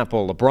 For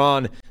example,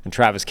 LeBron and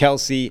Travis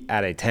Kelce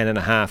at a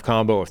 10.5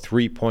 combo of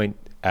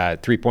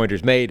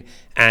three-pointers made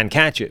and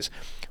catches.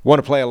 Want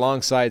to play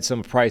alongside some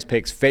of Prize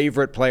Picks'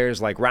 favorite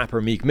players like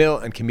rapper Meek Mill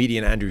and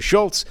comedian Andrew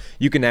Schultz?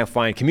 You can now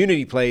find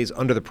community plays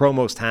under the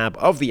promos tab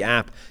of the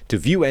app to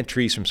view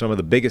entries from some of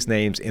the biggest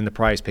names in the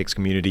Prize Picks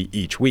community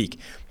each week.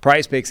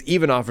 Prize Picks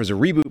even offers a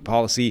reboot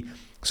policy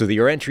so that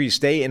your entries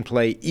stay in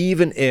play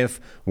even if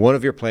one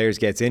of your players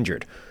gets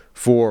injured.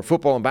 For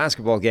football and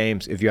basketball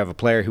games, if you have a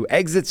player who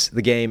exits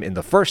the game in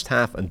the first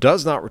half and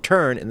does not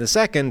return in the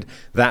second,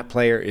 that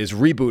player is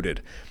rebooted.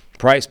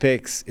 Prize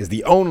Picks is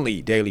the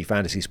only daily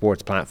fantasy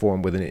sports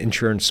platform with an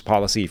insurance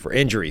policy for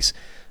injuries.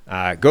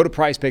 Go to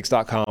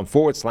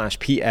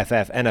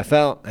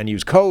prizepicks.com/PFFNFL and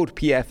use code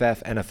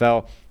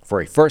PFFNFL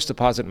for a first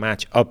deposit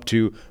match up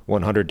to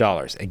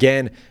 $100.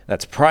 Again,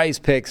 that's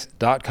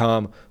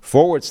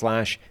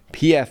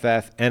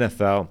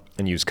prizepicks.com/PFFNFL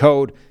and use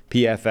code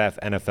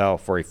PFFNFL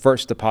for a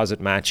first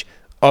deposit match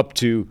up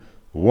to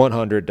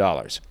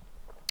 $100.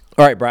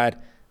 All right, Brad.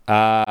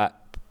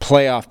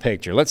 Playoff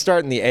picture. Let's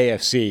start in the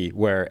AFC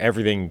where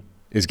everything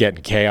is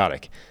getting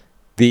chaotic.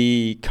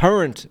 The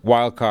current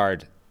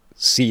wildcard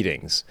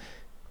seedings.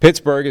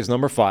 Pittsburgh is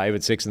number 5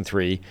 at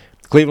 6-3.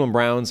 Cleveland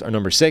Browns are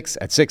number 6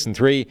 at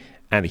 6-3,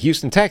 and the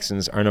Houston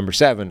Texans are number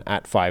 7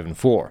 at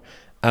 5-4.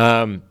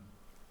 The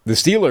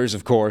Steelers,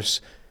 of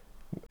course,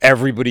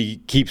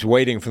 everybody keeps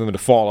waiting for them to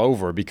fall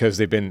over because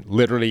they've been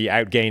literally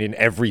outgained in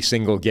every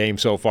single game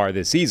so far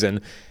this season.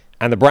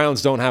 And the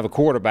Browns don't have a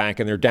quarterback,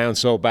 and they're down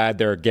so bad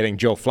they're getting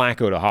Joe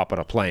Flacco to hop on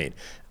a plane.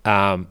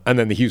 And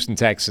then the Houston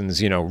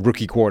Texans,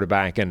 rookie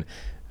quarterback, and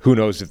who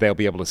knows if they'll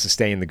be able to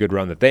sustain the good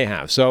run that they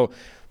have. So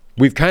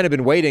we've kind of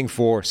been waiting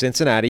for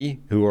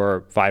Cincinnati, who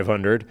are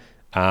 500,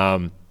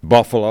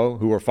 Buffalo,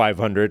 who are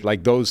 500.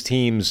 Like, those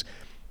teams,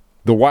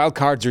 the wild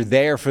cards are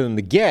there for them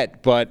to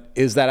get, but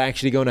is that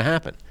actually going to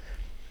happen?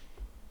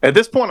 At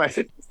this point, I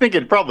think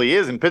it probably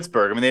is in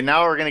Pittsburgh. I mean, they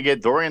now are going to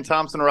get Dorian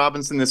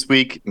Thompson-Robinson this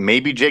week,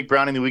 maybe Jake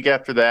Browning the week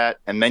after that,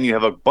 and then you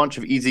have a bunch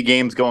of easy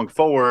games going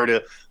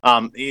forward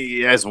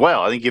as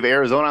well. I think you have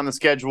Arizona on the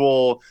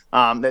schedule.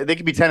 They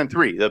could be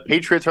 10-3. The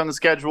Patriots are on the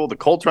schedule. The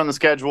Colts are on the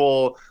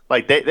schedule.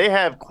 Like, they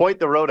have quite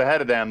the road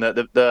ahead of them.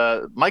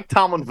 The Mike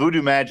Tomlin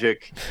voodoo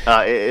magic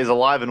is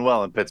alive and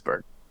well in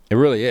Pittsburgh. It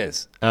really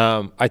is.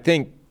 I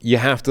think you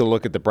have to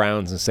look at the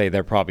Browns and say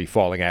they're probably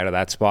falling out of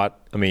that spot.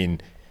 I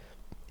mean,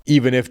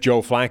 even if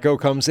Joe Flacco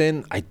comes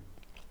in,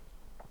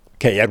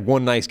 he had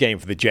one nice game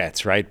for the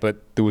Jets, right?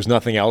 But there was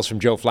nothing else from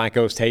Joe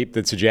Flacco's tape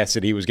that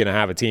suggested he was going to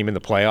have a team in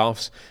the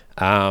playoffs.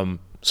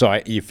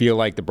 You feel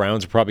like the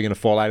Browns are probably going to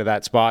fall out of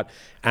that spot.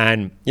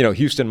 And,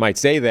 Houston might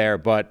stay there,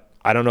 but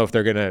I don't know if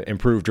they're going to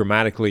improve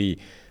dramatically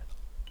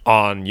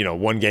on,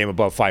 one game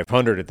above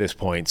 500 at this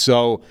point.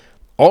 So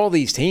all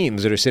these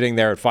teams that are sitting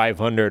there at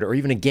 500 or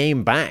even a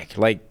game back,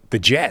 like the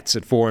Jets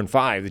at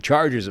 4-5, the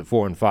Chargers at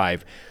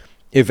 4-5,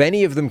 if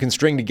any of them can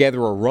string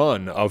together a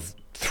run of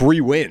 3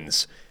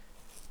 wins,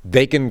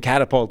 they can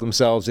catapult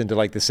themselves into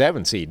like the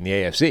 7th seed in the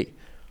AFC.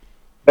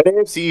 The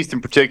AFC East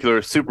in particular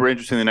is super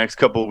interesting the next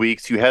couple of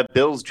weeks. You have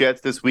Bills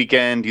Jets this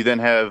weekend. You then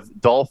have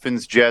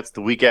Dolphins Jets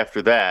the week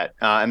after that.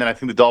 And then I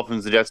think the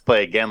Dolphins and Jets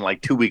play again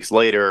like 2 weeks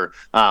later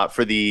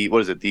for the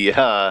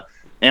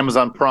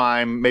Amazon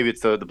Prime. Maybe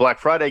it's the Black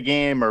Friday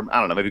game, or I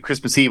don't know, maybe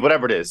Christmas Eve,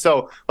 whatever it is.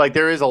 So like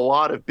there is a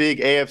lot of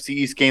big AFC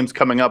East games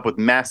coming up with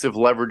massive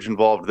leverage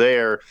involved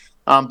there.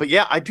 But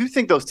yeah, I do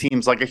think those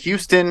teams like a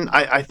Houston,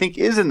 I think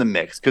is in the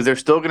mix because they're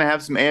still going to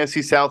have some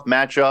AFC South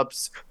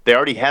matchups. They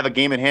already have a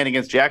game in hand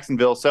against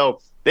Jacksonville.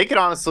 So they could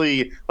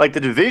honestly, like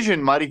the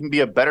division might even be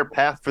a better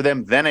path for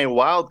them than a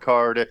wild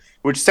card,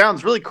 which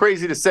sounds really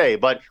crazy to say.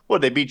 But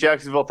they beat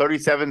Jacksonville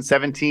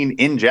 37-17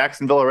 in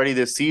Jacksonville already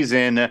this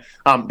season.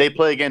 They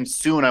play again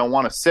soon, I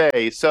want to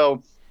say.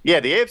 So yeah,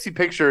 the AFC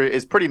picture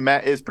is pretty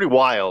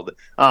wild.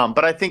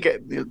 But I think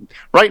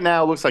right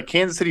now it looks like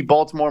Kansas City,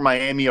 Baltimore,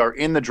 Miami are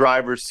in the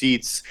driver's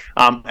seats,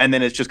 and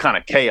then it's just kind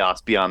of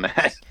chaos beyond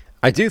that.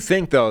 I do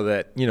think, though,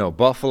 that,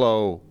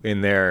 Buffalo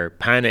in their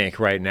panic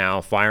right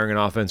now, firing an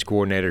offense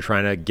coordinator,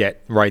 trying to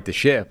get right the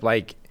ship,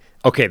 like,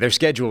 okay, their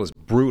schedule is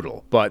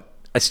brutal, but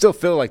I still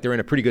feel like they're in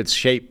a pretty good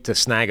shape to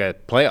snag a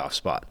playoff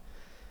spot.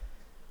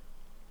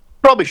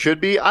 Probably should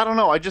be. I don't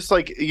know. I just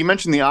like you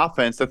mentioned the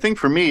offense. The thing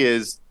for me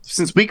is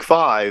since week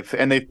 5,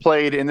 and they've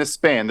played in this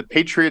span, the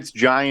Patriots,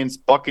 Giants,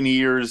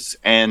 Buccaneers,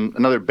 and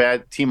another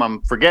bad team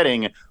I'm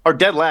forgetting are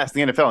dead last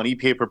in the NFL in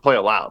EPA per play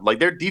allowed. Like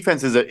their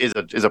defense is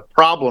a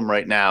problem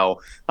right now,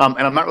 and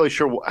I'm not really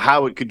sure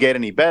how it could get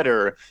any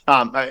better.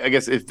 I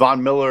guess if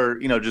Von Miller,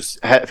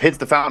 just hits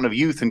the fountain of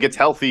youth and gets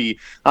healthy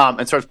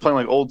and starts playing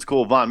like old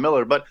school Von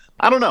Miller, but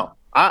I don't know.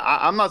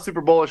 I'm not super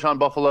bullish on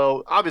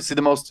Buffalo. Obviously,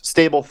 the most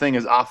stable thing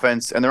is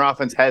offense, and their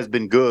offense has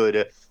been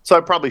good. So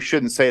I probably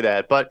shouldn't say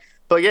that. But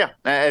yeah,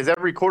 as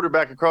every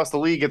quarterback across the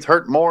league gets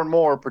hurt more and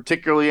more,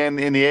 particularly in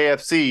the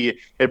AFC,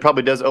 it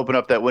probably does open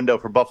up that window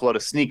for Buffalo to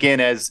sneak in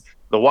as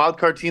the wild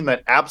card team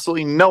that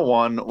absolutely no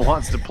one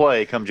wants to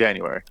play come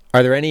January.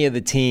 Are there any of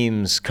the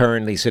teams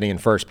currently sitting in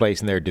first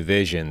place in their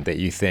division that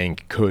you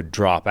think could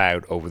drop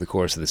out over the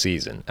course of the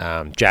season?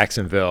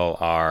 Jacksonville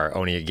are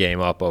only a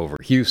game up over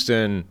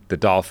Houston. The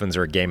Dolphins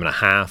are a game and a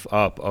half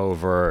up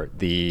over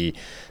the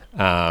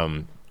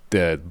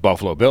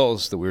Buffalo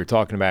Bills that we were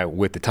talking about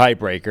with the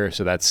tiebreaker.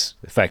 So that's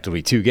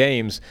effectively 2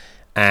 games.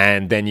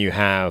 And then you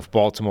have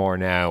Baltimore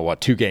now,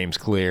 2 games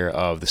clear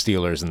of the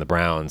Steelers and the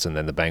Browns, and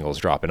then the Bengals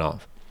dropping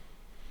off.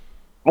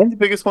 I think the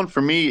biggest one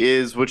for me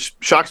is, which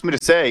shocks me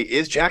to say,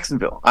 is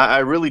Jacksonville. I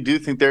really do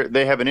think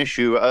they have an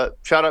issue.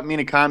 Shout out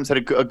Mina Kimes had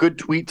a good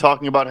tweet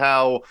talking about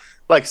how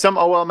like some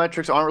OL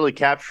metrics aren't really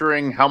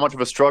capturing how much of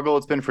a struggle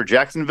it's been for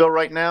Jacksonville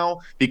right now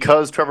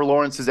because Trevor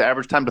Lawrence's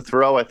average time to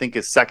throw, I think,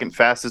 is second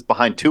fastest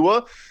behind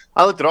Tua.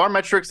 I looked at our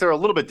metrics. They're a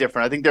little bit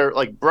different. I think they're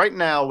like right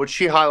now, what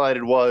she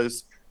highlighted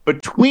was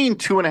between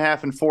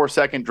 2.5 and 4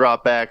 second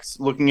dropbacks,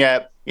 looking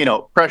at,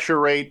 pressure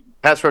rate,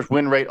 pass rush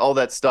win rate, all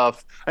that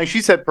stuff. I mean,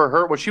 she said per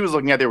her, what she was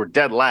looking at, they were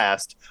dead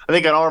last. I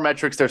think on our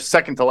metrics, they're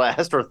second to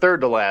last or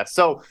third to last.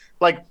 So,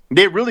 like,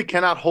 they really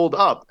cannot hold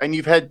up. And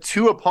you've had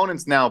 2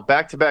 opponents now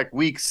back-to-back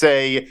weeks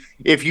say,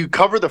 if you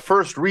cover the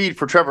first read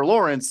for Trevor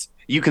Lawrence,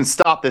 you can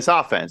stop this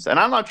offense. And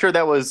I'm not sure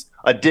that was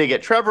a dig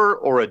at Trevor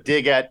or a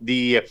dig at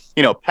the,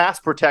 pass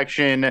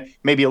protection,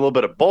 maybe a little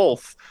bit of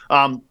both.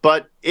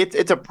 But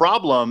it's a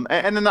problem.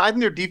 And then I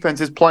think their defense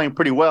is playing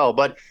pretty well,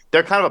 but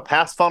they're kind of a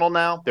pass funnel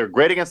now. They're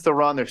great against the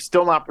run. They're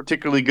still not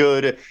particularly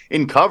good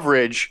in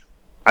coverage.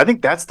 I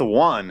think that's the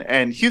one.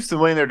 And Houston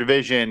winning their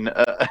division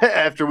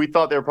after we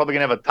thought they were probably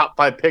going to have a top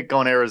 5 pick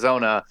going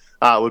Arizona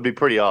would be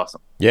pretty awesome.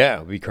 Yeah, it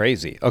would be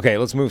crazy. Okay,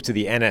 let's move to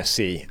the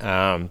NFC.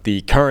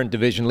 The current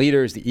division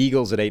leaders, the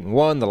Eagles at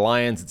 8-1, the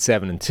Lions at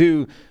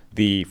 7-2,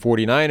 the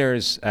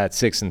 49ers at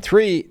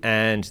 6-3,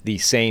 and the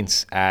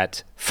Saints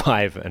at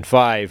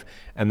 5-5.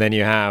 And then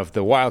you have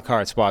the wild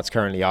card spots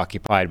currently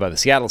occupied by the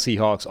Seattle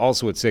Seahawks,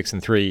 also at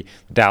 6-3,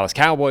 the Dallas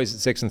Cowboys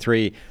at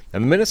 6-3,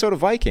 and the Minnesota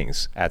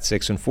Vikings at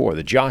 6-4.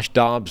 The Josh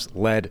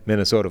Dobbs-led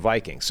Minnesota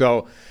Vikings.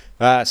 So,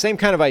 same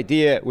kind of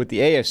idea with the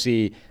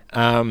AFC.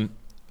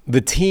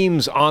 The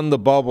teams on the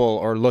bubble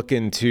are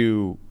looking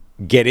to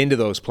get into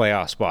those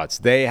playoff spots.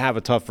 They have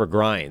a tougher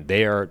grind.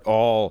 They are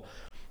all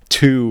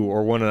 2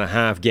 or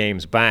 1.5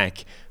 games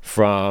back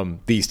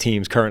from these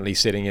teams currently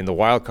sitting in the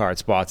wild card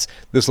spots.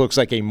 This looks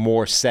like a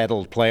more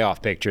settled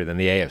playoff picture than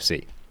the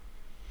AFC.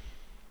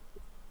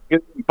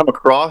 It come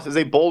across as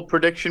a bold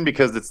prediction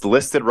because it's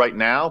listed right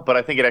now, but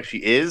I think it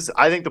actually is.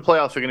 I think the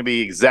playoffs are going to be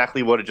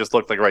exactly what it just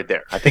looked like right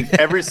there. I think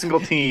every single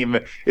team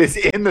is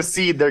in the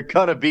seed they're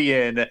going to be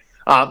in.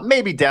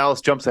 Maybe Dallas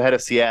jumps ahead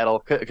of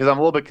Seattle because I'm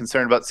a little bit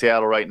concerned about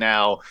Seattle right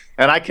now,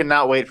 and I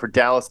cannot wait for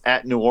Dallas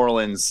at New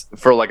Orleans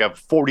for like a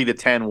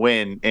 40-10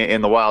 win in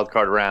the wild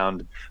card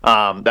round.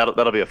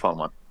 That'll be a fun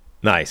one.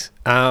 Nice.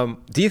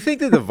 Do you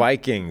think that the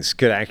Vikings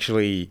could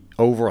actually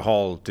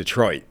overhaul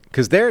Detroit?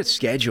 Because their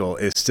schedule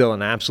is still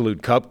an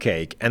absolute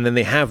cupcake, and then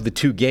they have the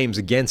 2 games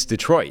against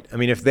Detroit. I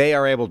mean, if they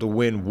are able to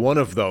win one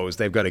of those,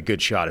 they've got a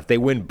good shot. If they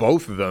win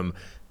both of them,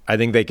 I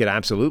think they could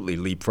absolutely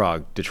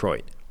leapfrog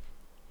Detroit.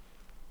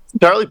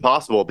 Entirely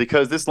possible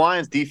because this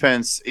Lions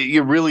defense,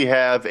 you really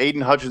have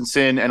Aiden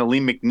Hutchinson and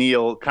Aleem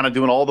McNeil kind of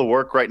doing all the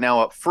work right now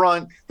up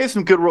front. They have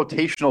some good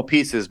rotational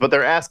pieces, but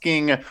they're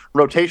asking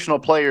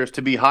rotational players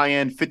to be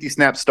high-end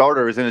 50-snap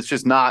starters, and it's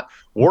just not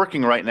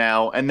working right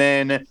now. And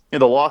then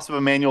the loss of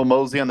Emmanuel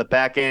Mosley on the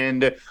back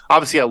end.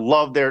 Obviously, I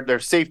love their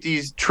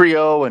safeties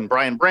trio, and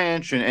Brian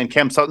Branch and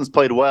Cam Sutton's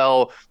played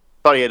well.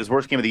 Thought he had his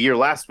worst game of the year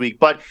last week,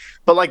 but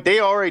like they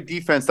are a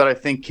defense that I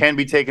think can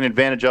be taken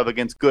advantage of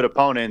against good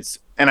opponents.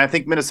 And I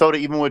think Minnesota,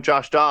 even with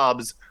Josh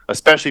Dobbs,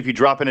 especially if you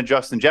drop in a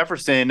Justin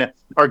Jefferson,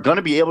 are going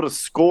to be able to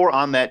score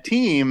on that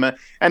team.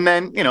 And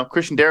then,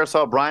 Christian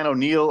Darrisaw, Brian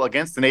O'Neill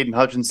against an Aiden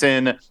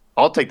Hutchinson.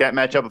 I'll take that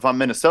matchup if I'm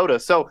Minnesota.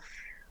 So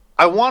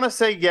I want to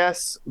say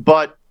yes,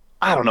 but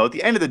I don't know. At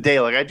the end of the day,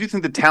 I do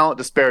think the talent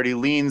disparity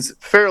leans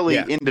fairly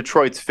in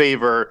Detroit's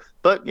favor.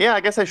 But yeah, I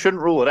guess I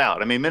shouldn't rule it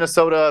out. I mean,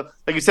 Minnesota,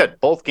 like you said,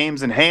 both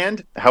games in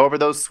hand. However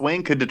those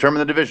swing could determine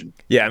the division.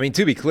 Yeah, I mean,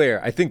 to be clear,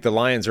 I think the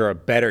Lions are a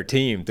better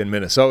team than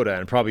Minnesota,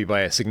 and probably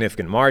by a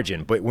significant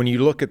margin. But when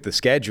you look at the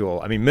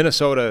schedule, I mean,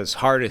 Minnesota's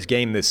hardest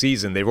game this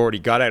season, they've already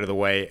got out of the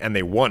way, and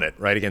they won it,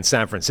 right, against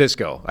San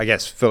Francisco. I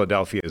guess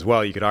Philadelphia as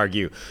well, you could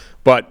argue.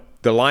 But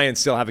the Lions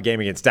still have a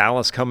game against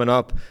Dallas coming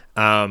up.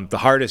 The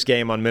hardest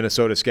game on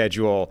Minnesota's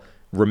schedule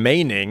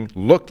remaining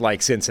looked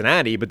like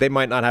Cincinnati, but they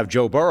might not have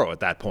Joe Burrow at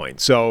that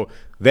point. So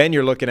then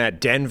you're looking at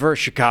Denver,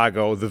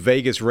 Chicago, the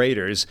Vegas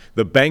Raiders,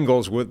 the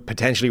Bengals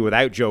potentially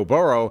without Joe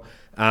Burrow.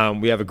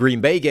 We have a Green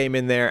Bay game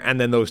in there,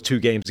 and then those two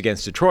games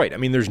against Detroit. I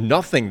mean, there's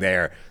nothing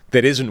there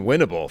that isn't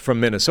winnable from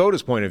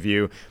Minnesota's point of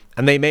view,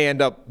 and they may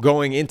end up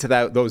going into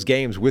those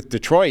games with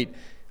Detroit.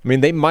 I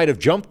mean, they might have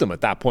jumped them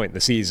at that point in the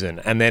season,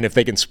 and then if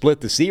they can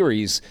split the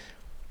series,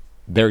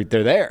 they're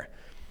there.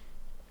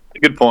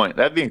 Good point.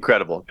 That'd be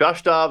incredible.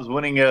 Josh Dobbs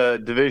winning a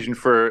division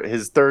for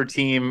his third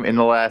team in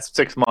the last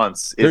 6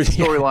 months is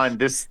the storyline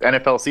this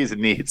NFL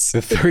season needs.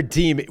 The third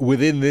team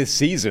within this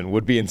season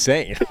would be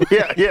insane.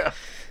 Yeah.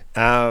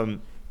 And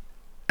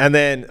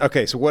then,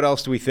 okay, so what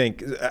else do we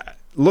think?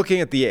 Looking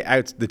at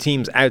the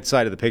teams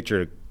outside of the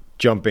picture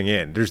jumping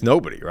in, there's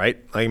nobody,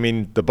 right? I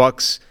mean, the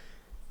Bucks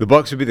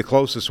would be the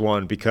closest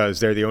one because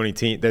they're the only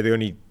team. They're the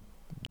only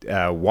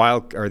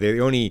they're the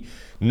only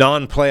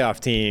non-playoff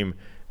team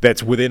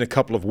that's within a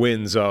couple of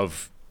wins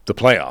of the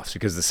playoffs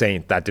because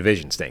that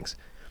division stinks.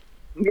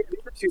 Yeah,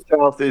 the NFC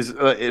South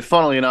is,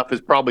 funnily enough,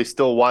 is probably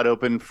still wide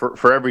open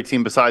for every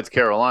team besides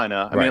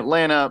Carolina. I mean,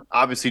 Atlanta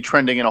obviously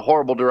trending in a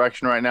horrible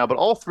direction right now, but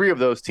all three of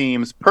those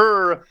teams,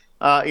 per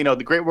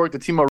the great work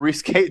that Timo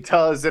Reeskate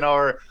does in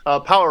our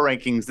power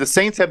rankings, the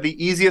Saints have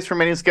the easiest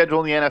remaining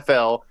schedule in the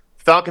NFL.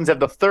 Falcons have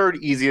the third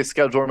easiest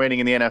schedule remaining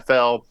in the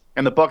NFL.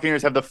 And the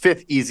Buccaneers have the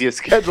fifth easiest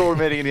schedule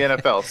remaining in the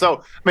NFL.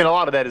 So, I mean, a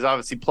lot of that is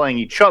obviously playing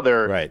each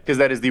other because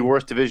that is the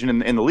worst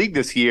division in the league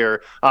this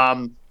year.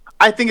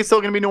 I think it's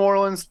still going to be New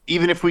Orleans,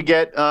 even if we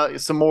get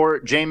some more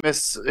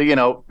Jameis,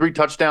 3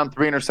 touchdown,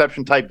 3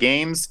 interception type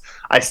games.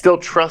 I still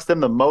trust them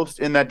the most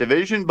in that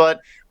division. But,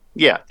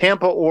 yeah,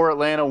 Tampa or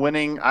Atlanta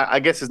winning, I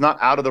guess, is not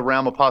out of the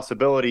realm of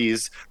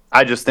possibilities.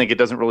 I just think it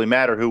doesn't really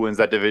matter who wins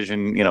that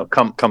division,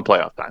 come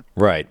playoff time.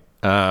 Right.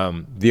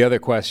 The other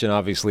question,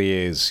 obviously,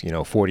 is,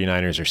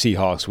 49ers or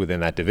Seahawks within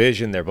that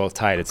division. They're both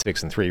tied at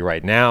 6-3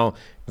 right now.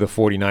 The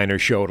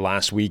 49ers showed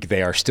last week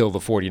they are still the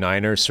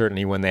 49ers,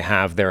 certainly when they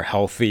have their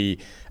healthy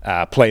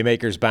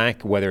playmakers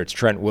back, whether it's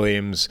Trent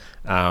Williams,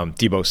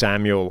 Deebo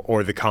Samuel,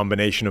 or the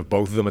combination of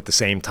both of them at the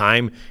same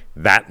time.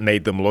 That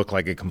made them look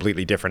like a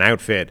completely different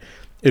outfit.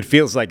 It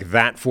feels like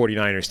that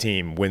 49ers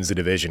team wins the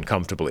division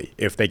comfortably.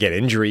 If they get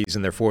injuries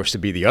and they're forced to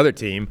be the other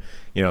team,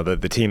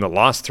 the team that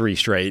lost 3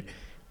 straight,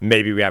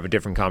 maybe we have a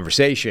different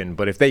conversation.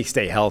 But if they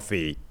stay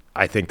healthy,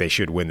 I think they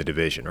should win the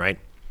division, right?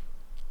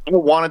 I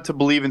wanted to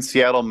believe in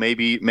Seattle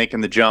maybe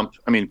making the jump.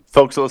 I mean,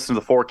 folks who listen to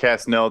the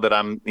forecast know that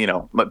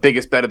my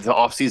biggest bet of the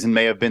offseason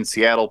may have been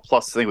Seattle,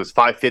 plus I think it was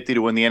 550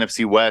 to win the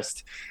NFC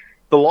West.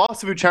 The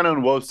loss of Uchenna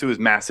and Nwosu is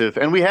massive,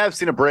 and we have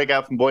seen a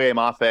breakout from Boye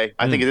Mafe.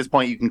 I think at this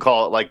point you can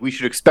call it like we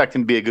should expect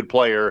him to be a good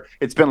player.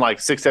 It's been like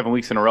 6-7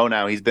 weeks in a row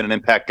now. He's been an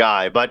impact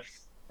guy,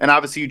 and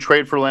obviously you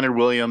trade for Leonard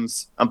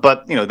Williams,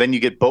 but then you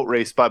get boat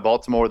raced by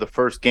Baltimore the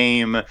first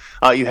game.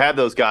 You have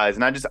those guys,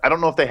 and I don't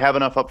know if they have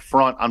enough up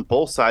front on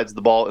both sides of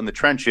the ball in the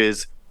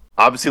trenches.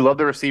 Obviously love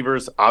the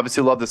receivers,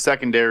 obviously love the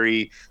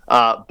secondary,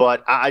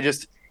 but I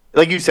just,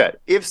 like you said,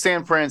 if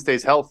San Fran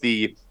stays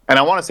healthy, and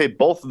I want to say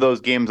both of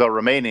those games are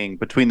remaining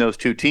between those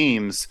two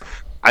teams,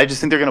 I just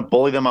think they're going to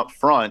bully them up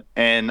front.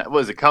 And what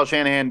is it, Kyle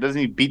Shanahan, doesn't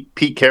he beat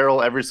Pete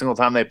Carroll every single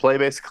time they play,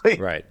 basically?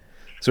 Right.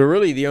 So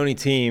really the only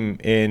team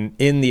in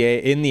the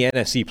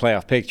NFC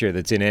playoff picture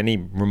that's in any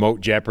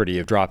remote jeopardy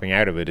of dropping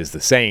out of it is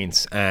the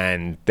Saints,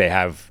 and they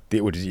have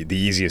the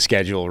easiest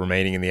schedule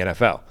remaining in the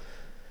NFL.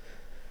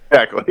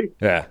 Exactly.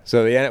 Yeah.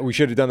 So we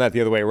should have done that the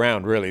other way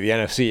around, really. The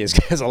NFC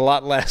has a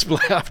lot less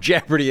playoff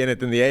jeopardy in it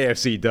than the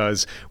AFC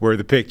does, where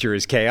the picture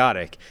is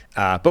chaotic.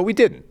 But we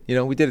didn't.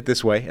 We did it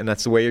this way, and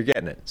that's the way you're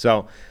getting it.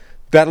 So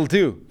that'll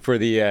do for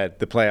the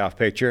playoff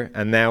picture.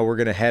 And now we're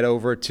going to head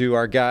over to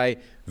our guy,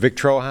 Vic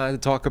Trohan, to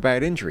talk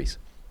about injuries.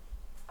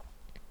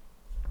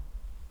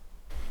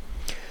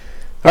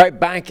 All right,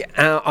 back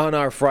on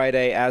our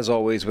Friday, as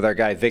always, with our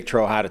guy Vic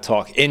Troja to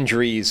talk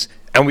injuries,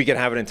 and we could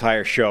have an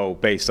entire show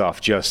based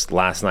off just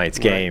last night's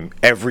game. Right.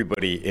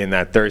 Everybody in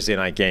that Thursday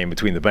night game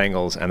between the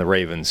Bengals and the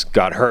Ravens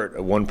got hurt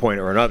at one point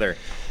or another.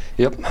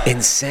 Yep.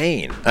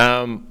 Insane.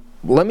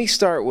 Let me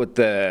start with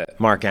the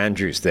Mark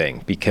Andrews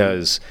thing,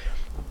 because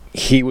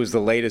he was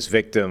the latest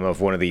victim of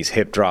one of these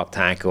hip drop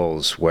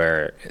tackles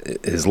where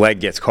his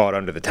leg gets caught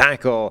under the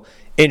tackle,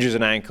 injures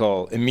an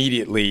ankle,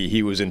 immediately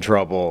he was in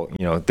trouble.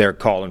 You know, they're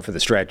calling for the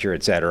stretcher,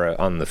 et cetera,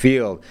 on the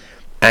field.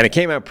 And it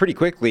came out pretty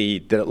quickly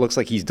that it looks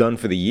like he's done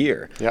for the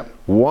year. Yep.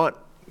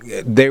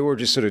 They were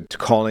just sort of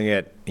calling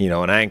it,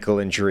 an ankle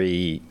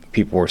injury.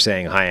 People were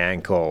saying high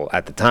ankle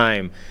at the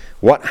time.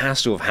 What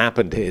has to have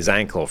happened to his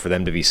ankle for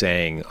them to be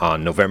saying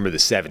on November the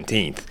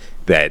 17th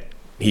that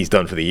he's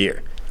done for the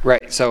year?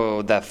 Right.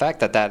 So the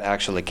fact that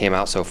actually came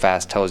out so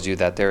fast tells you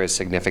that there is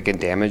significant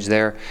damage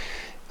there.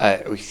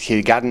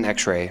 He got an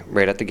x-ray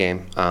right at the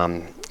game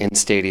in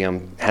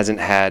stadium. Hasn't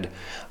had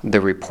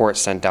the report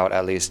sent out,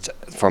 at least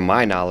from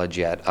my knowledge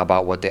yet,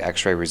 about what the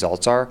x-ray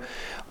results are.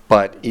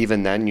 But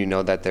even then, you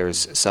know that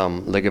there's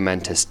some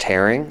ligamentous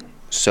tearing.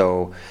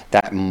 So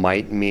that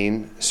might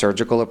mean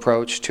surgical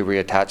approach to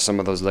reattach some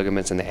of those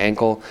ligaments in the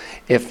ankle.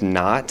 If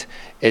not,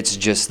 it's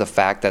just the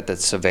fact that the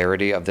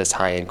severity of this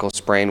high ankle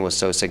sprain was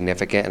so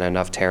significant and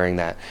enough tearing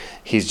that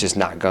he's just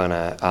not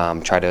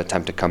gonna try to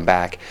attempt to come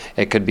back.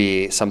 It could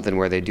be something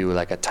where they do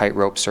like a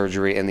tightrope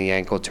surgery in the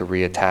ankle to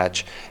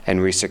reattach and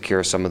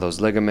resecure some of those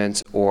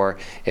ligaments, or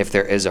if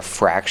there is a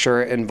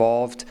fracture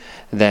involved,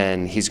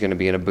 then he's gonna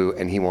be in a boot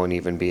and he won't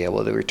even be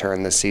able to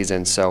return this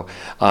season. So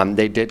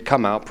they did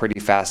come out pretty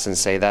fast and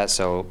say that,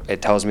 so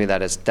it tells me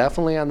that it's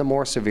definitely on the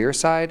more severe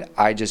side.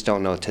 I just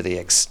don't know to the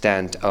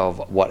extent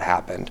of what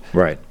happened.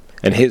 Right.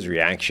 And his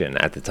reaction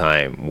at the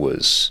time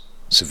was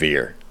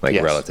severe,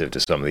 Yes. relative to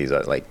some of these,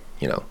 an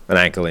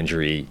ankle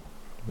injury.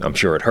 I'm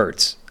sure it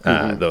hurts,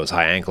 those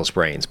high ankle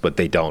sprains, but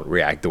they don't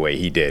react the way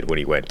he did when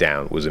he went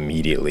down, was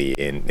immediately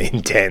in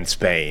intense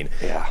pain.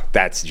 Yeah.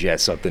 That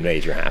suggests something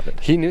major happened.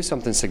 He knew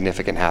something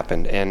significant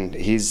happened, and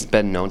he's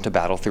been known to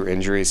battle through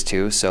injuries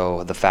too,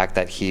 so the fact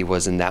that he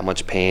was in that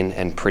much pain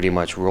and pretty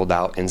much ruled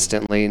out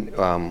instantly,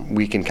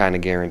 we can kind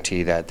of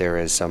guarantee that there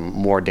is some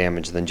more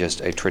damage than just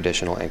a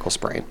traditional ankle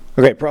sprain.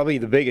 Okay, probably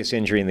the biggest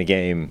injury in the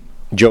game,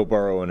 Joe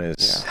Burrow and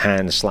his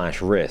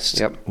hand/wrist.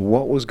 Yep.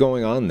 What was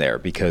going on there?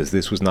 Because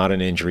this was not an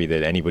injury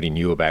that anybody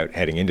knew about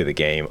heading into the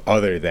game,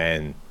 other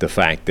than the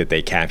fact that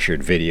they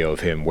captured video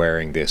of him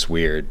wearing this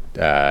weird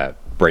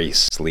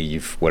brace,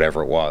 sleeve,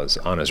 whatever it was,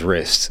 on his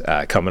wrist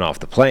coming off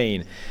the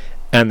plane.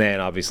 And then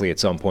obviously at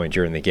some point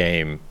during the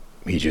game,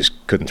 he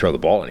just couldn't throw the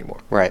ball anymore.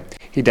 Right.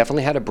 He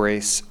definitely had a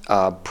brace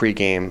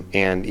pregame,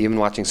 and even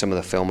watching some of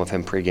the film of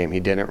him pregame, he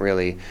didn't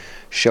really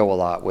show a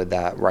lot with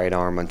that right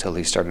arm until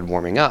he started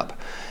warming up.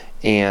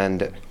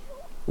 And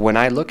when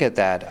I look at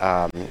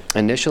that,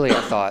 initially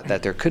I thought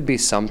that there could be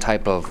some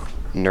type of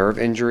nerve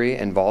injury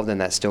involved, and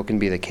that still can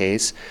be the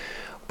case.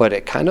 But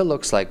it kind of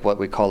looks like what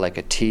we call like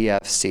a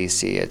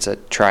TFCC. It's a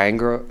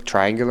triangular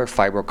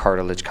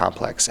fibrocartilage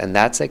complex, and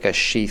that's like a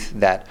sheath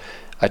that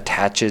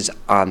attaches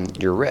on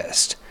your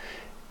wrist.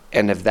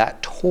 And if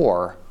that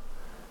tore,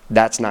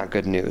 that's not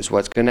good news.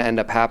 What's going to end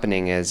up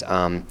happening is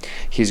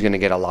he's going to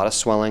get a lot of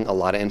swelling, a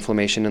lot of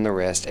inflammation in the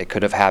wrist. It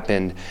could have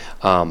happened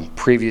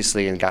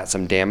previously and got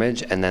some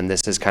damage, and then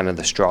this is kind of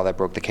the straw that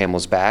broke the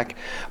camel's back.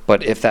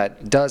 But if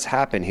that does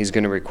happen, he's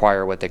going to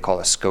require what they call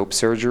a scope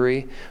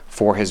surgery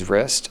for his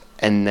wrist,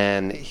 and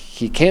then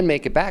he can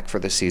make it back for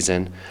the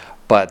season,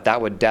 but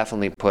that would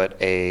definitely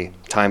put a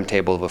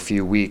timetable of a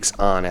few weeks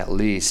on at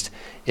least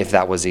if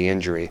that was the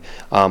injury.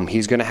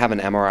 He's going to have an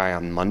MRI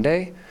on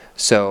Monday,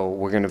 so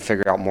we're going to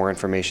figure out more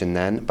information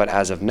then. But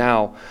as of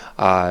now,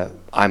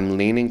 I'm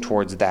leaning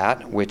towards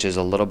that, which is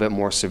a little bit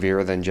more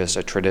severe than just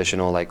a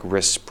traditional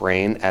wrist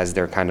sprain, as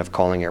they're kind of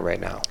calling it right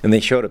now. And they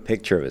showed a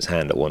picture of his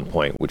hand at one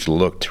point, which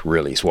looked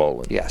really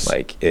swollen. Yes.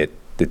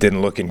 It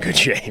didn't look in good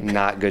shape.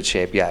 Not good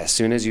shape, yeah. As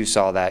soon as you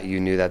saw that, you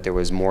knew that there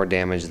was more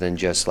damage than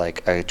just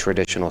like a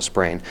traditional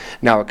sprain.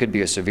 Now, it could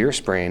be a severe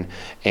sprain,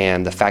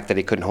 and the fact that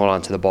he couldn't hold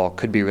on to the ball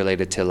could be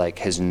related to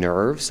his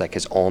nerves, like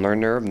his ulnar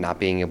nerve not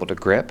being able to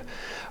grip.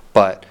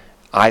 But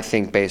I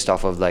think based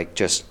off of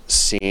just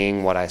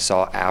seeing what I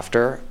saw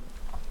after,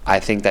 I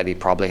think that he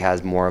probably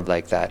has more of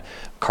that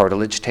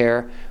cartilage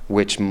tear,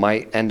 which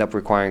might end up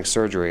requiring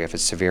surgery if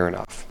it's severe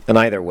enough. And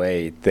either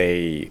way,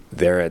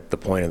 they're at the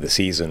point of the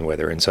season where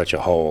they're in such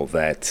a hole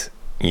that,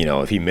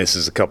 if he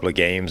misses a couple of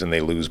games and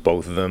they lose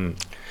both of them,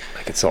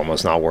 it's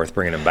almost not worth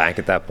bringing him back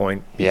at that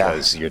point,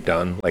 because you're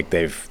done.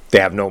 They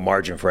have no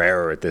margin for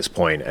error at this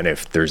point, and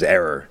if there's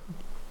error,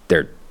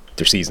 their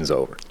season's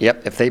over.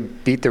 Yep. If they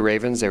beat the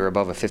Ravens, they were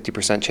above a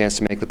 50% chance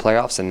to make the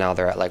playoffs, and now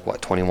they're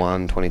at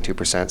 21,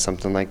 22%,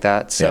 something like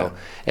that. So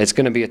It's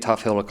going to be a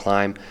tough hill to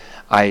climb.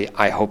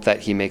 I hope that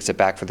he makes it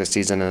back for the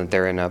season and that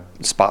they're in a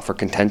spot for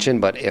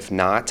contention, but if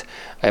not,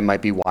 it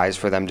might be wise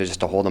for them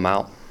to hold him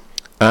out.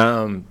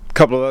 A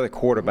couple of other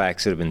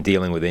quarterbacks that have been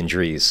dealing with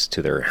injuries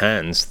to their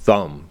hands,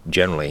 thumb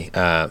generally.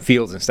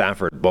 Fields and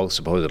Stafford both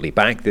supposedly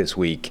back this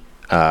week.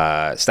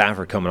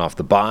 Stafford coming off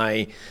the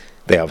bye.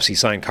 They obviously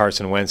signed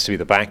Carson Wentz to be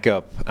the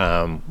backup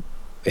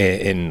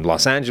in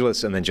Los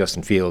Angeles, and then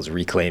Justin Fields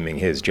reclaiming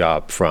his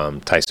job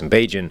from Tyson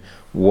Bagent.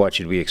 What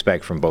should we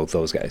expect from both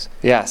those guys?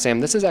 Yeah, Sam,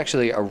 this is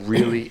actually a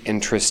really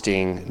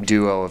interesting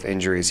duo of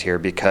injuries here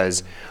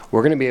because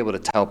we're going to be able to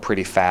tell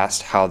pretty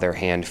fast how their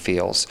hand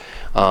feels.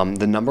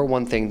 The number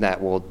one thing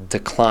that will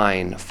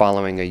decline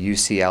following a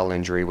UCL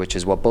injury, which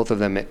is what both of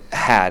them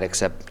had,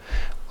 except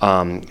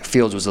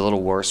Fields was a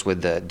little worse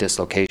with the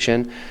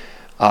dislocation,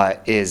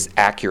 is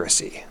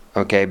accuracy.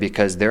 Okay,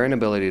 because their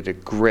inability to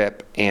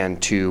grip and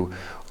to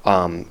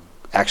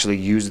actually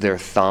use their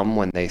thumb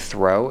when they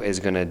throw is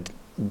going to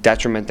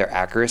detriment their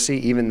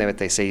accuracy, even though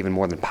they say even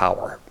more than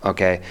power.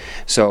 Okay,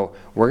 so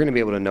we're going to be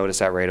able to notice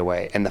that right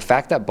away. And the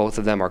fact that both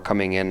of them are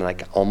coming in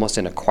like almost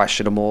in a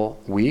questionable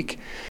week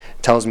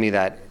tells me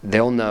that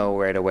they'll know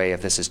right away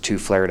if this is too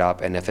flared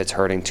up and if it's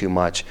hurting too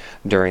much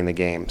during the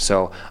game.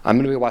 So I'm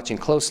going to be watching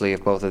closely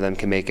if both of them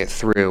can make it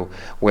through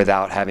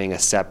without having a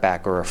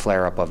setback or a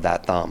flare up of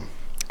that thumb.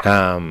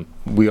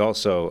 We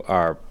also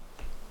are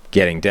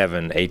getting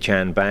Devin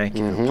Achane back,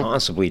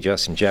 possibly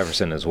Justin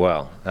Jefferson as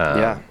well.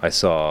 I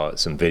saw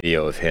some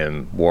video of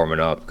him warming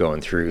up, going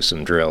through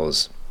some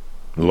drills.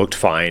 Looked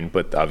fine,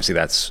 but obviously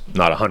that's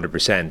not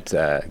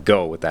 100%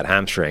 go with that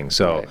hamstring.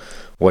 So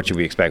what should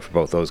we expect for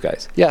both those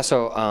guys? Yeah,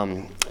 so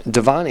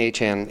Devon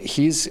Achane,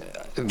 he's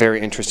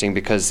very interesting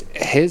because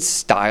his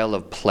style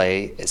of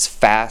play is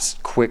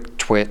fast, quick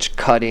twitch,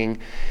 cutting,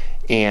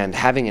 and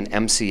having an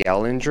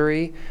MCL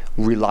injury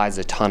relies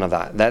a ton of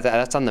that.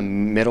 That's on the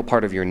middle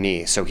part of your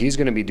knee. So he's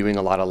going to be doing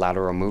a lot of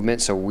lateral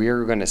movement. So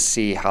we're going to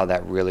see how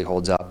that really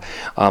holds up.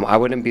 I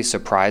wouldn't be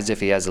surprised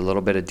if he has a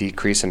little bit of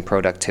decrease in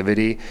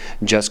productivity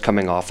just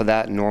coming off of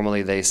that.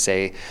 Normally they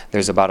say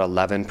there's about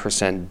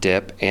 11%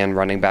 dip in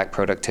running back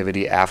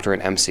productivity after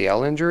an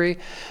MCL injury.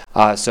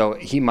 So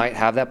he might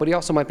have that, but he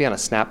also might be on a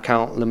snap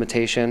count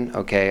limitation.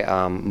 Okay,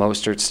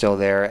 Mostert's still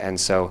there, and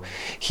so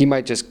he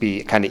might just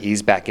be kind of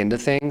eased back into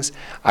things.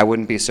 I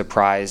wouldn't be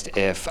surprised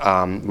if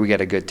we get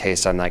a good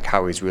taste on like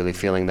how he's really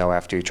feeling though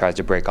after he tries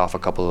to break off a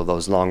couple of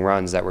those long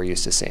runs that we're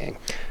used to seeing.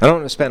 I don't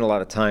want to spend a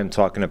lot of time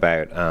talking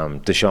about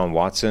Deshaun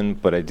Watson,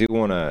 but I do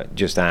want to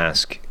just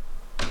ask,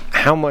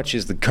 how much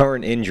is the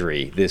current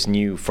injury, this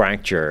new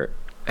fracture,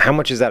 how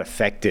much is that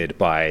affected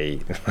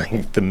by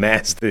like, the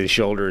mess that his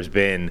shoulder has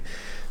been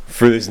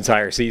for this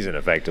entire season,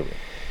 effectively?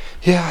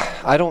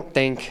 Yeah, I don't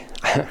think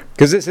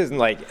because this isn't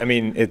like, I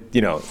mean,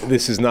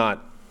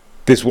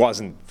 this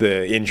wasn't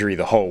the injury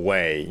the whole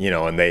way,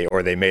 and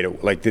they made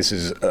it like this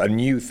is a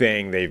new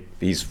thing.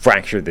 He's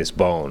fractured this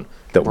bone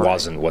that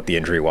wasn't what the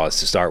injury was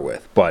to start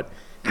with. But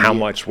how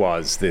much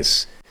was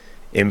this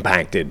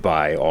impacted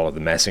by all of the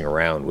messing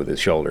around with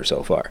his shoulder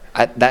so far?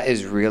 That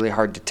is really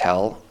hard to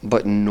tell.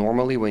 But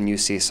normally when you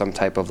see some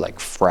type of like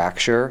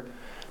fracture,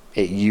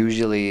 it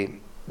usually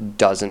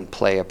doesn't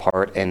play a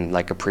part in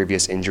like a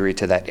previous injury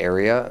to that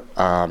area.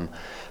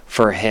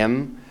 For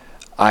him,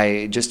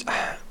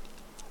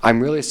 I'm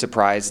really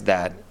surprised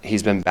that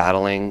he's been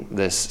battling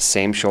this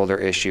same shoulder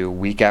issue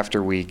week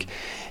after week,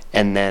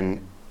 and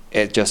then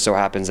it just so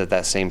happens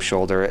that same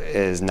shoulder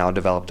is now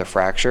developed a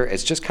fracture.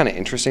 It's just kind of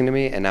interesting to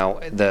me. And now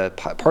the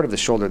part of the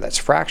shoulder that's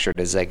fractured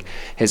is like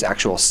his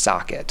actual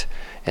socket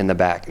in the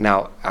back.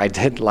 Now, I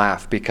did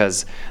laugh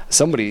because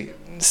somebody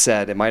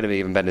said, it might have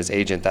even been his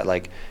agent, that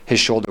like his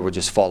shoulder would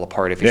just fall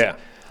apart if he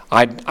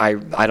I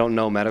don't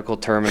know medical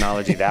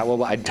terminology that well,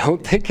 but I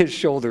don't think his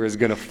shoulder is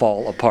going to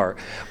fall apart.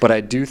 But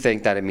I do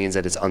think that it means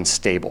that it's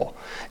unstable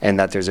and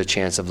that there's a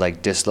chance of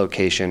like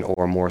dislocation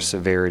or more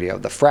severity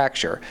of the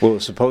fracture. Well, it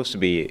was supposed to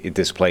be a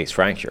displaced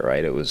fracture,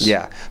 right? It was.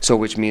 Yeah. So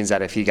which means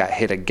that if he got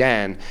hit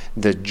again,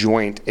 the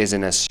joint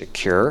isn't as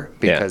secure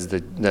because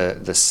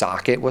the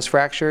socket was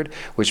fractured,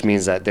 which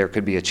means that there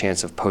could be a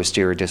chance of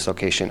posterior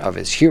dislocation of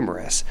his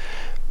humerus.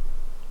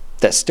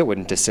 That still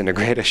wouldn't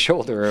disintegrate a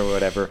shoulder or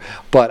whatever.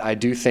 But I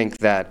do think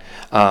that,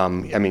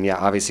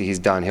 obviously he's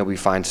done. He'll be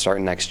fine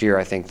starting next year.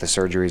 I think the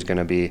surgery is going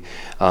to be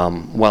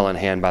well in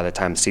hand by the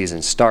time the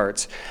season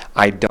starts.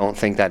 I don't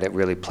think that it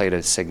really played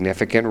a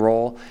significant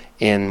role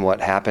in what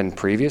happened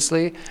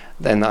previously.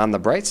 Then on the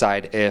bright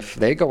side, if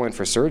they go in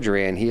for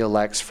surgery and he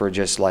elects for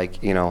just like,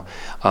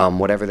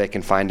 whatever they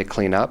can find to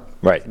clean up,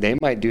 right? They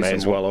might do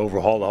as well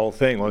overhaul the whole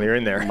thing while you're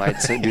in there. Might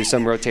do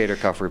some rotator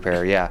cuff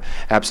repair. Yeah,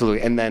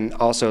 absolutely. And then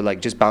also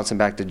like just bouncing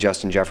back to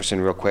Justin Jefferson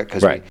real quick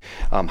because we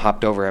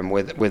hopped over him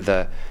with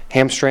the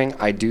hamstring.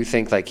 I do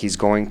think like he's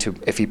going to,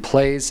 if he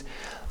plays,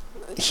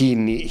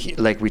 he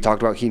like we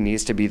talked about, he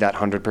needs to be that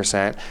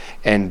 100%,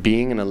 and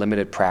being in a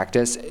limited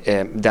practice,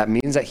 that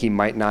means that he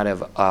might not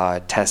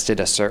have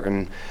tested a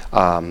certain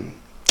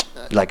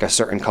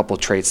couple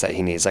traits that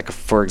he needs, like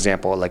for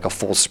example like a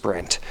full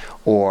sprint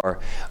or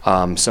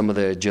some of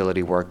the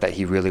agility work that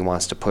he really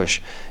wants to push.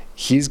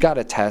 He's got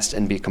to test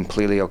and be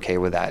completely okay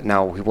with that.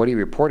 Now what he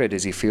reported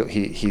is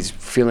he's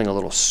feeling a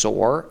little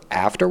sore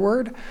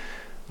afterward.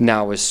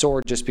 Now, is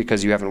sore just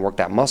because you haven't worked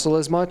that muscle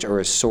as much,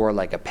 or is sore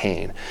like a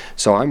pain?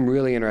 So I'm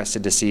really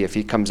interested to see if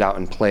he comes out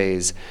and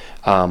plays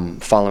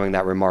following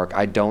that remark.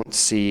 I don't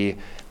see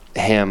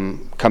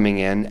him coming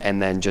in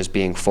and then just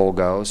being full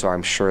go, so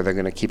I'm sure they're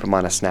going to keep him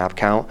on a snap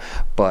count.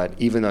 But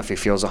even though if he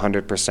feels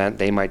 100%,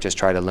 they might just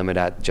try to limit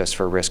that just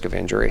for risk of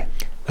injury.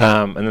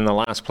 And then the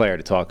last player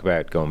to talk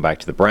about, going back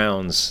to the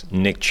Browns,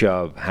 Nick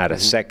Chubb had a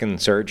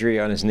second surgery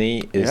on his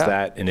knee. Is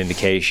that an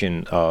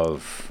indication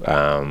of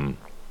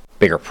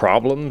bigger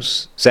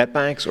problems,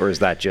 setbacks, or is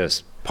that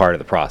just part of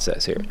the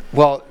process here?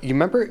 Well, you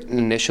remember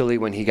initially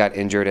when he got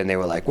injured and they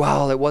were like,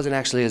 well, it wasn't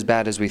actually as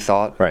bad as we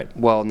thought. Right.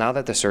 Well, now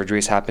that the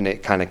surgeries happened,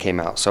 it kind of came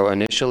out. So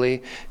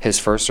initially, his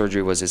first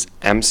surgery was his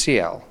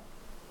MCL,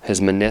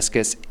 his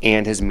meniscus,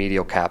 and his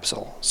medial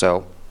capsule.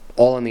 So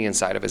all on the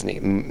inside of his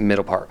knee,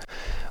 middle part.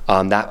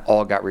 That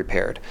all got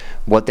repaired.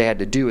 What they had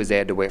to do is they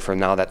had to wait for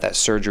now that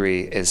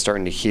surgery is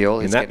starting to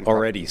heal. And that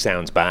already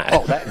sounds bad.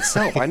 Oh, that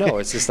itself, I know.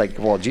 It's just like,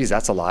 well, geez,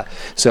 that's a lot.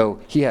 So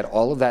he had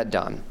all of that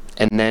done.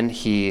 And then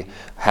he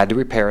had to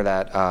repair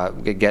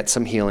that, get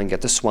some healing,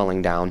 get the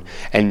swelling down,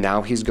 and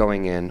now he's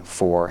going in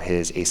for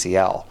his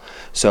ACL.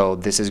 So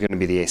this is going to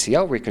be the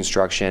ACL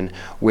reconstruction,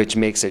 which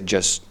makes it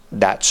just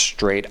that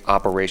straight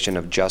operation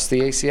of just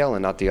the ACL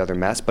and not the other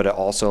mess, but it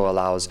also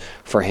allows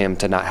for him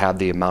to not have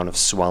the amount of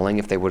swelling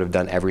if they would have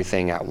done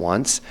everything at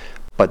once.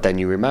 But then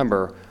you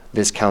remember,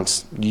 this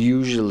counts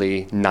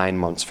usually 9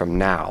 months from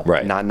now,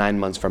 right, not 9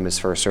 months from his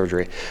first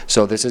surgery.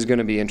 So this is going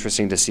to be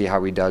interesting to see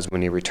how he does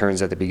when he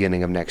returns at the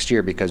beginning of next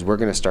year, because we're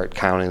going to start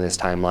counting this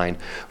timeline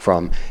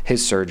from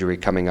his surgery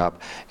coming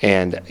up.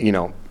 And,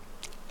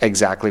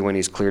 exactly when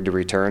he's cleared to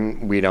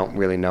return, we don't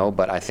really know,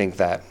 but I think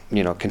that,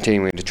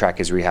 continuing to track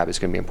his rehab is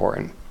going to be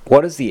important.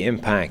 What is the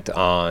impact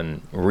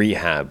on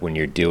rehab when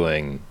you're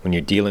dealing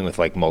with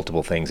like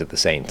multiple things at the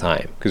same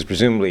time? Because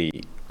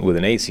presumably with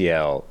an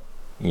ACL,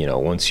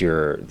 once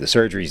the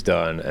surgery's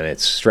done and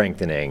it's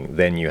strengthening,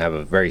 then you have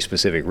a very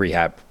specific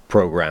rehab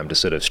program to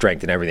sort of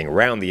strengthen everything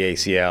around the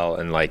ACL,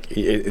 and like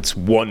it's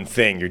one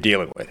thing you're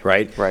dealing with,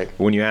 right? Right.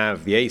 When you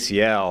have the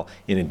ACL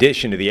in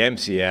addition to the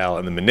MCL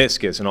and the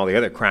meniscus and all the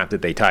other crap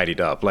that they tidied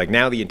up, like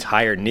now the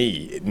entire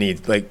knee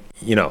needs,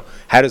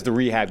 how does the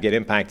rehab get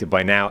impacted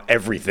by now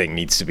everything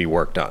needs to be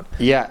worked on?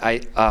 Yeah,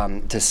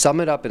 to sum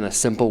it up in a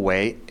simple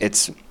way,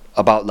 it's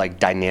about like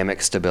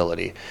dynamic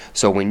stability.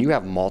 So when you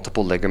have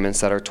multiple ligaments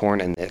that are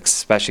torn, and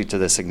especially to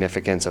the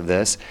significance of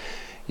this,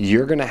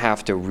 you're going to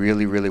have to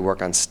really, really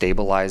work on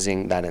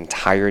stabilizing that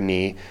entire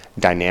knee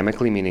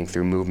dynamically, meaning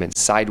through movement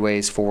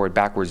sideways, forward,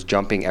 backwards,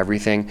 jumping,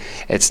 everything.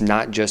 It's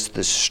not just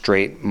the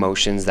straight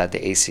motions that the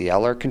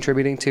ACL are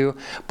contributing to,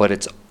 but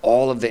it's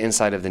all of the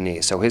inside of the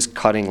knee. So his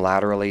cutting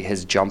laterally,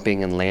 his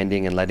jumping and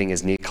landing and letting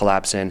his knee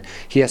collapse in,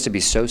 he has to be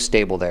so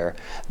stable there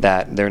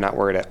that they're not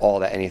worried at all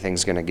that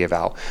anything's going to give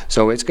out.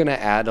 So it's going to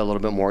add a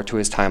little bit more to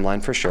his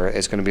timeline for sure.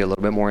 It's going to be a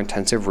little bit more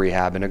intensive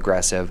rehab and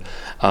aggressive.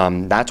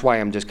 That's why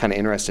I'm just kind of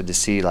interested to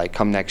see, like,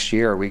 come next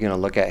year, are we going to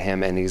look at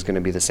him and he's going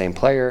to be the same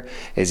player?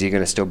 Is he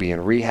going to still be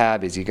in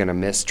rehab? Is he going to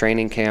miss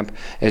training camp?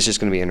 It's just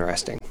going to be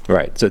interesting.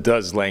 Right. So it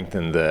does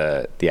lengthen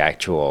the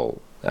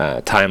actual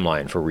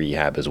timeline for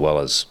rehab, as well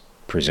as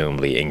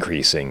presumably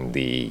increasing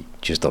the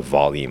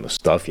volume of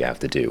stuff you have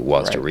to do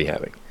whilst you're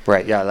rehabbing.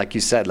 Right, yeah, like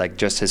you said, like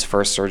just his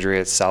first surgery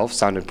itself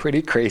sounded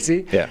pretty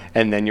crazy. Yeah.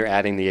 And then you're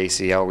adding the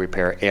ACL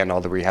repair and all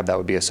the rehab that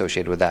would be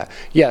associated with that.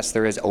 Yes,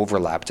 there is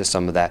overlap to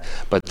some of that,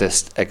 but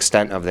this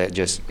extent of it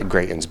just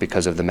greatens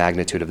because of the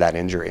magnitude of that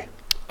injury.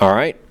 All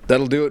right,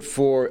 that'll do it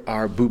for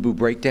our boo-boo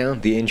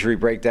breakdown, the injury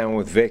breakdown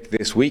with Vic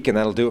this week, and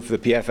that'll do it for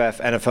the PFF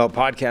NFL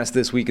podcast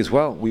this week as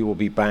well. We will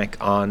be back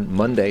on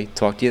Monday.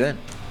 Talk to you then.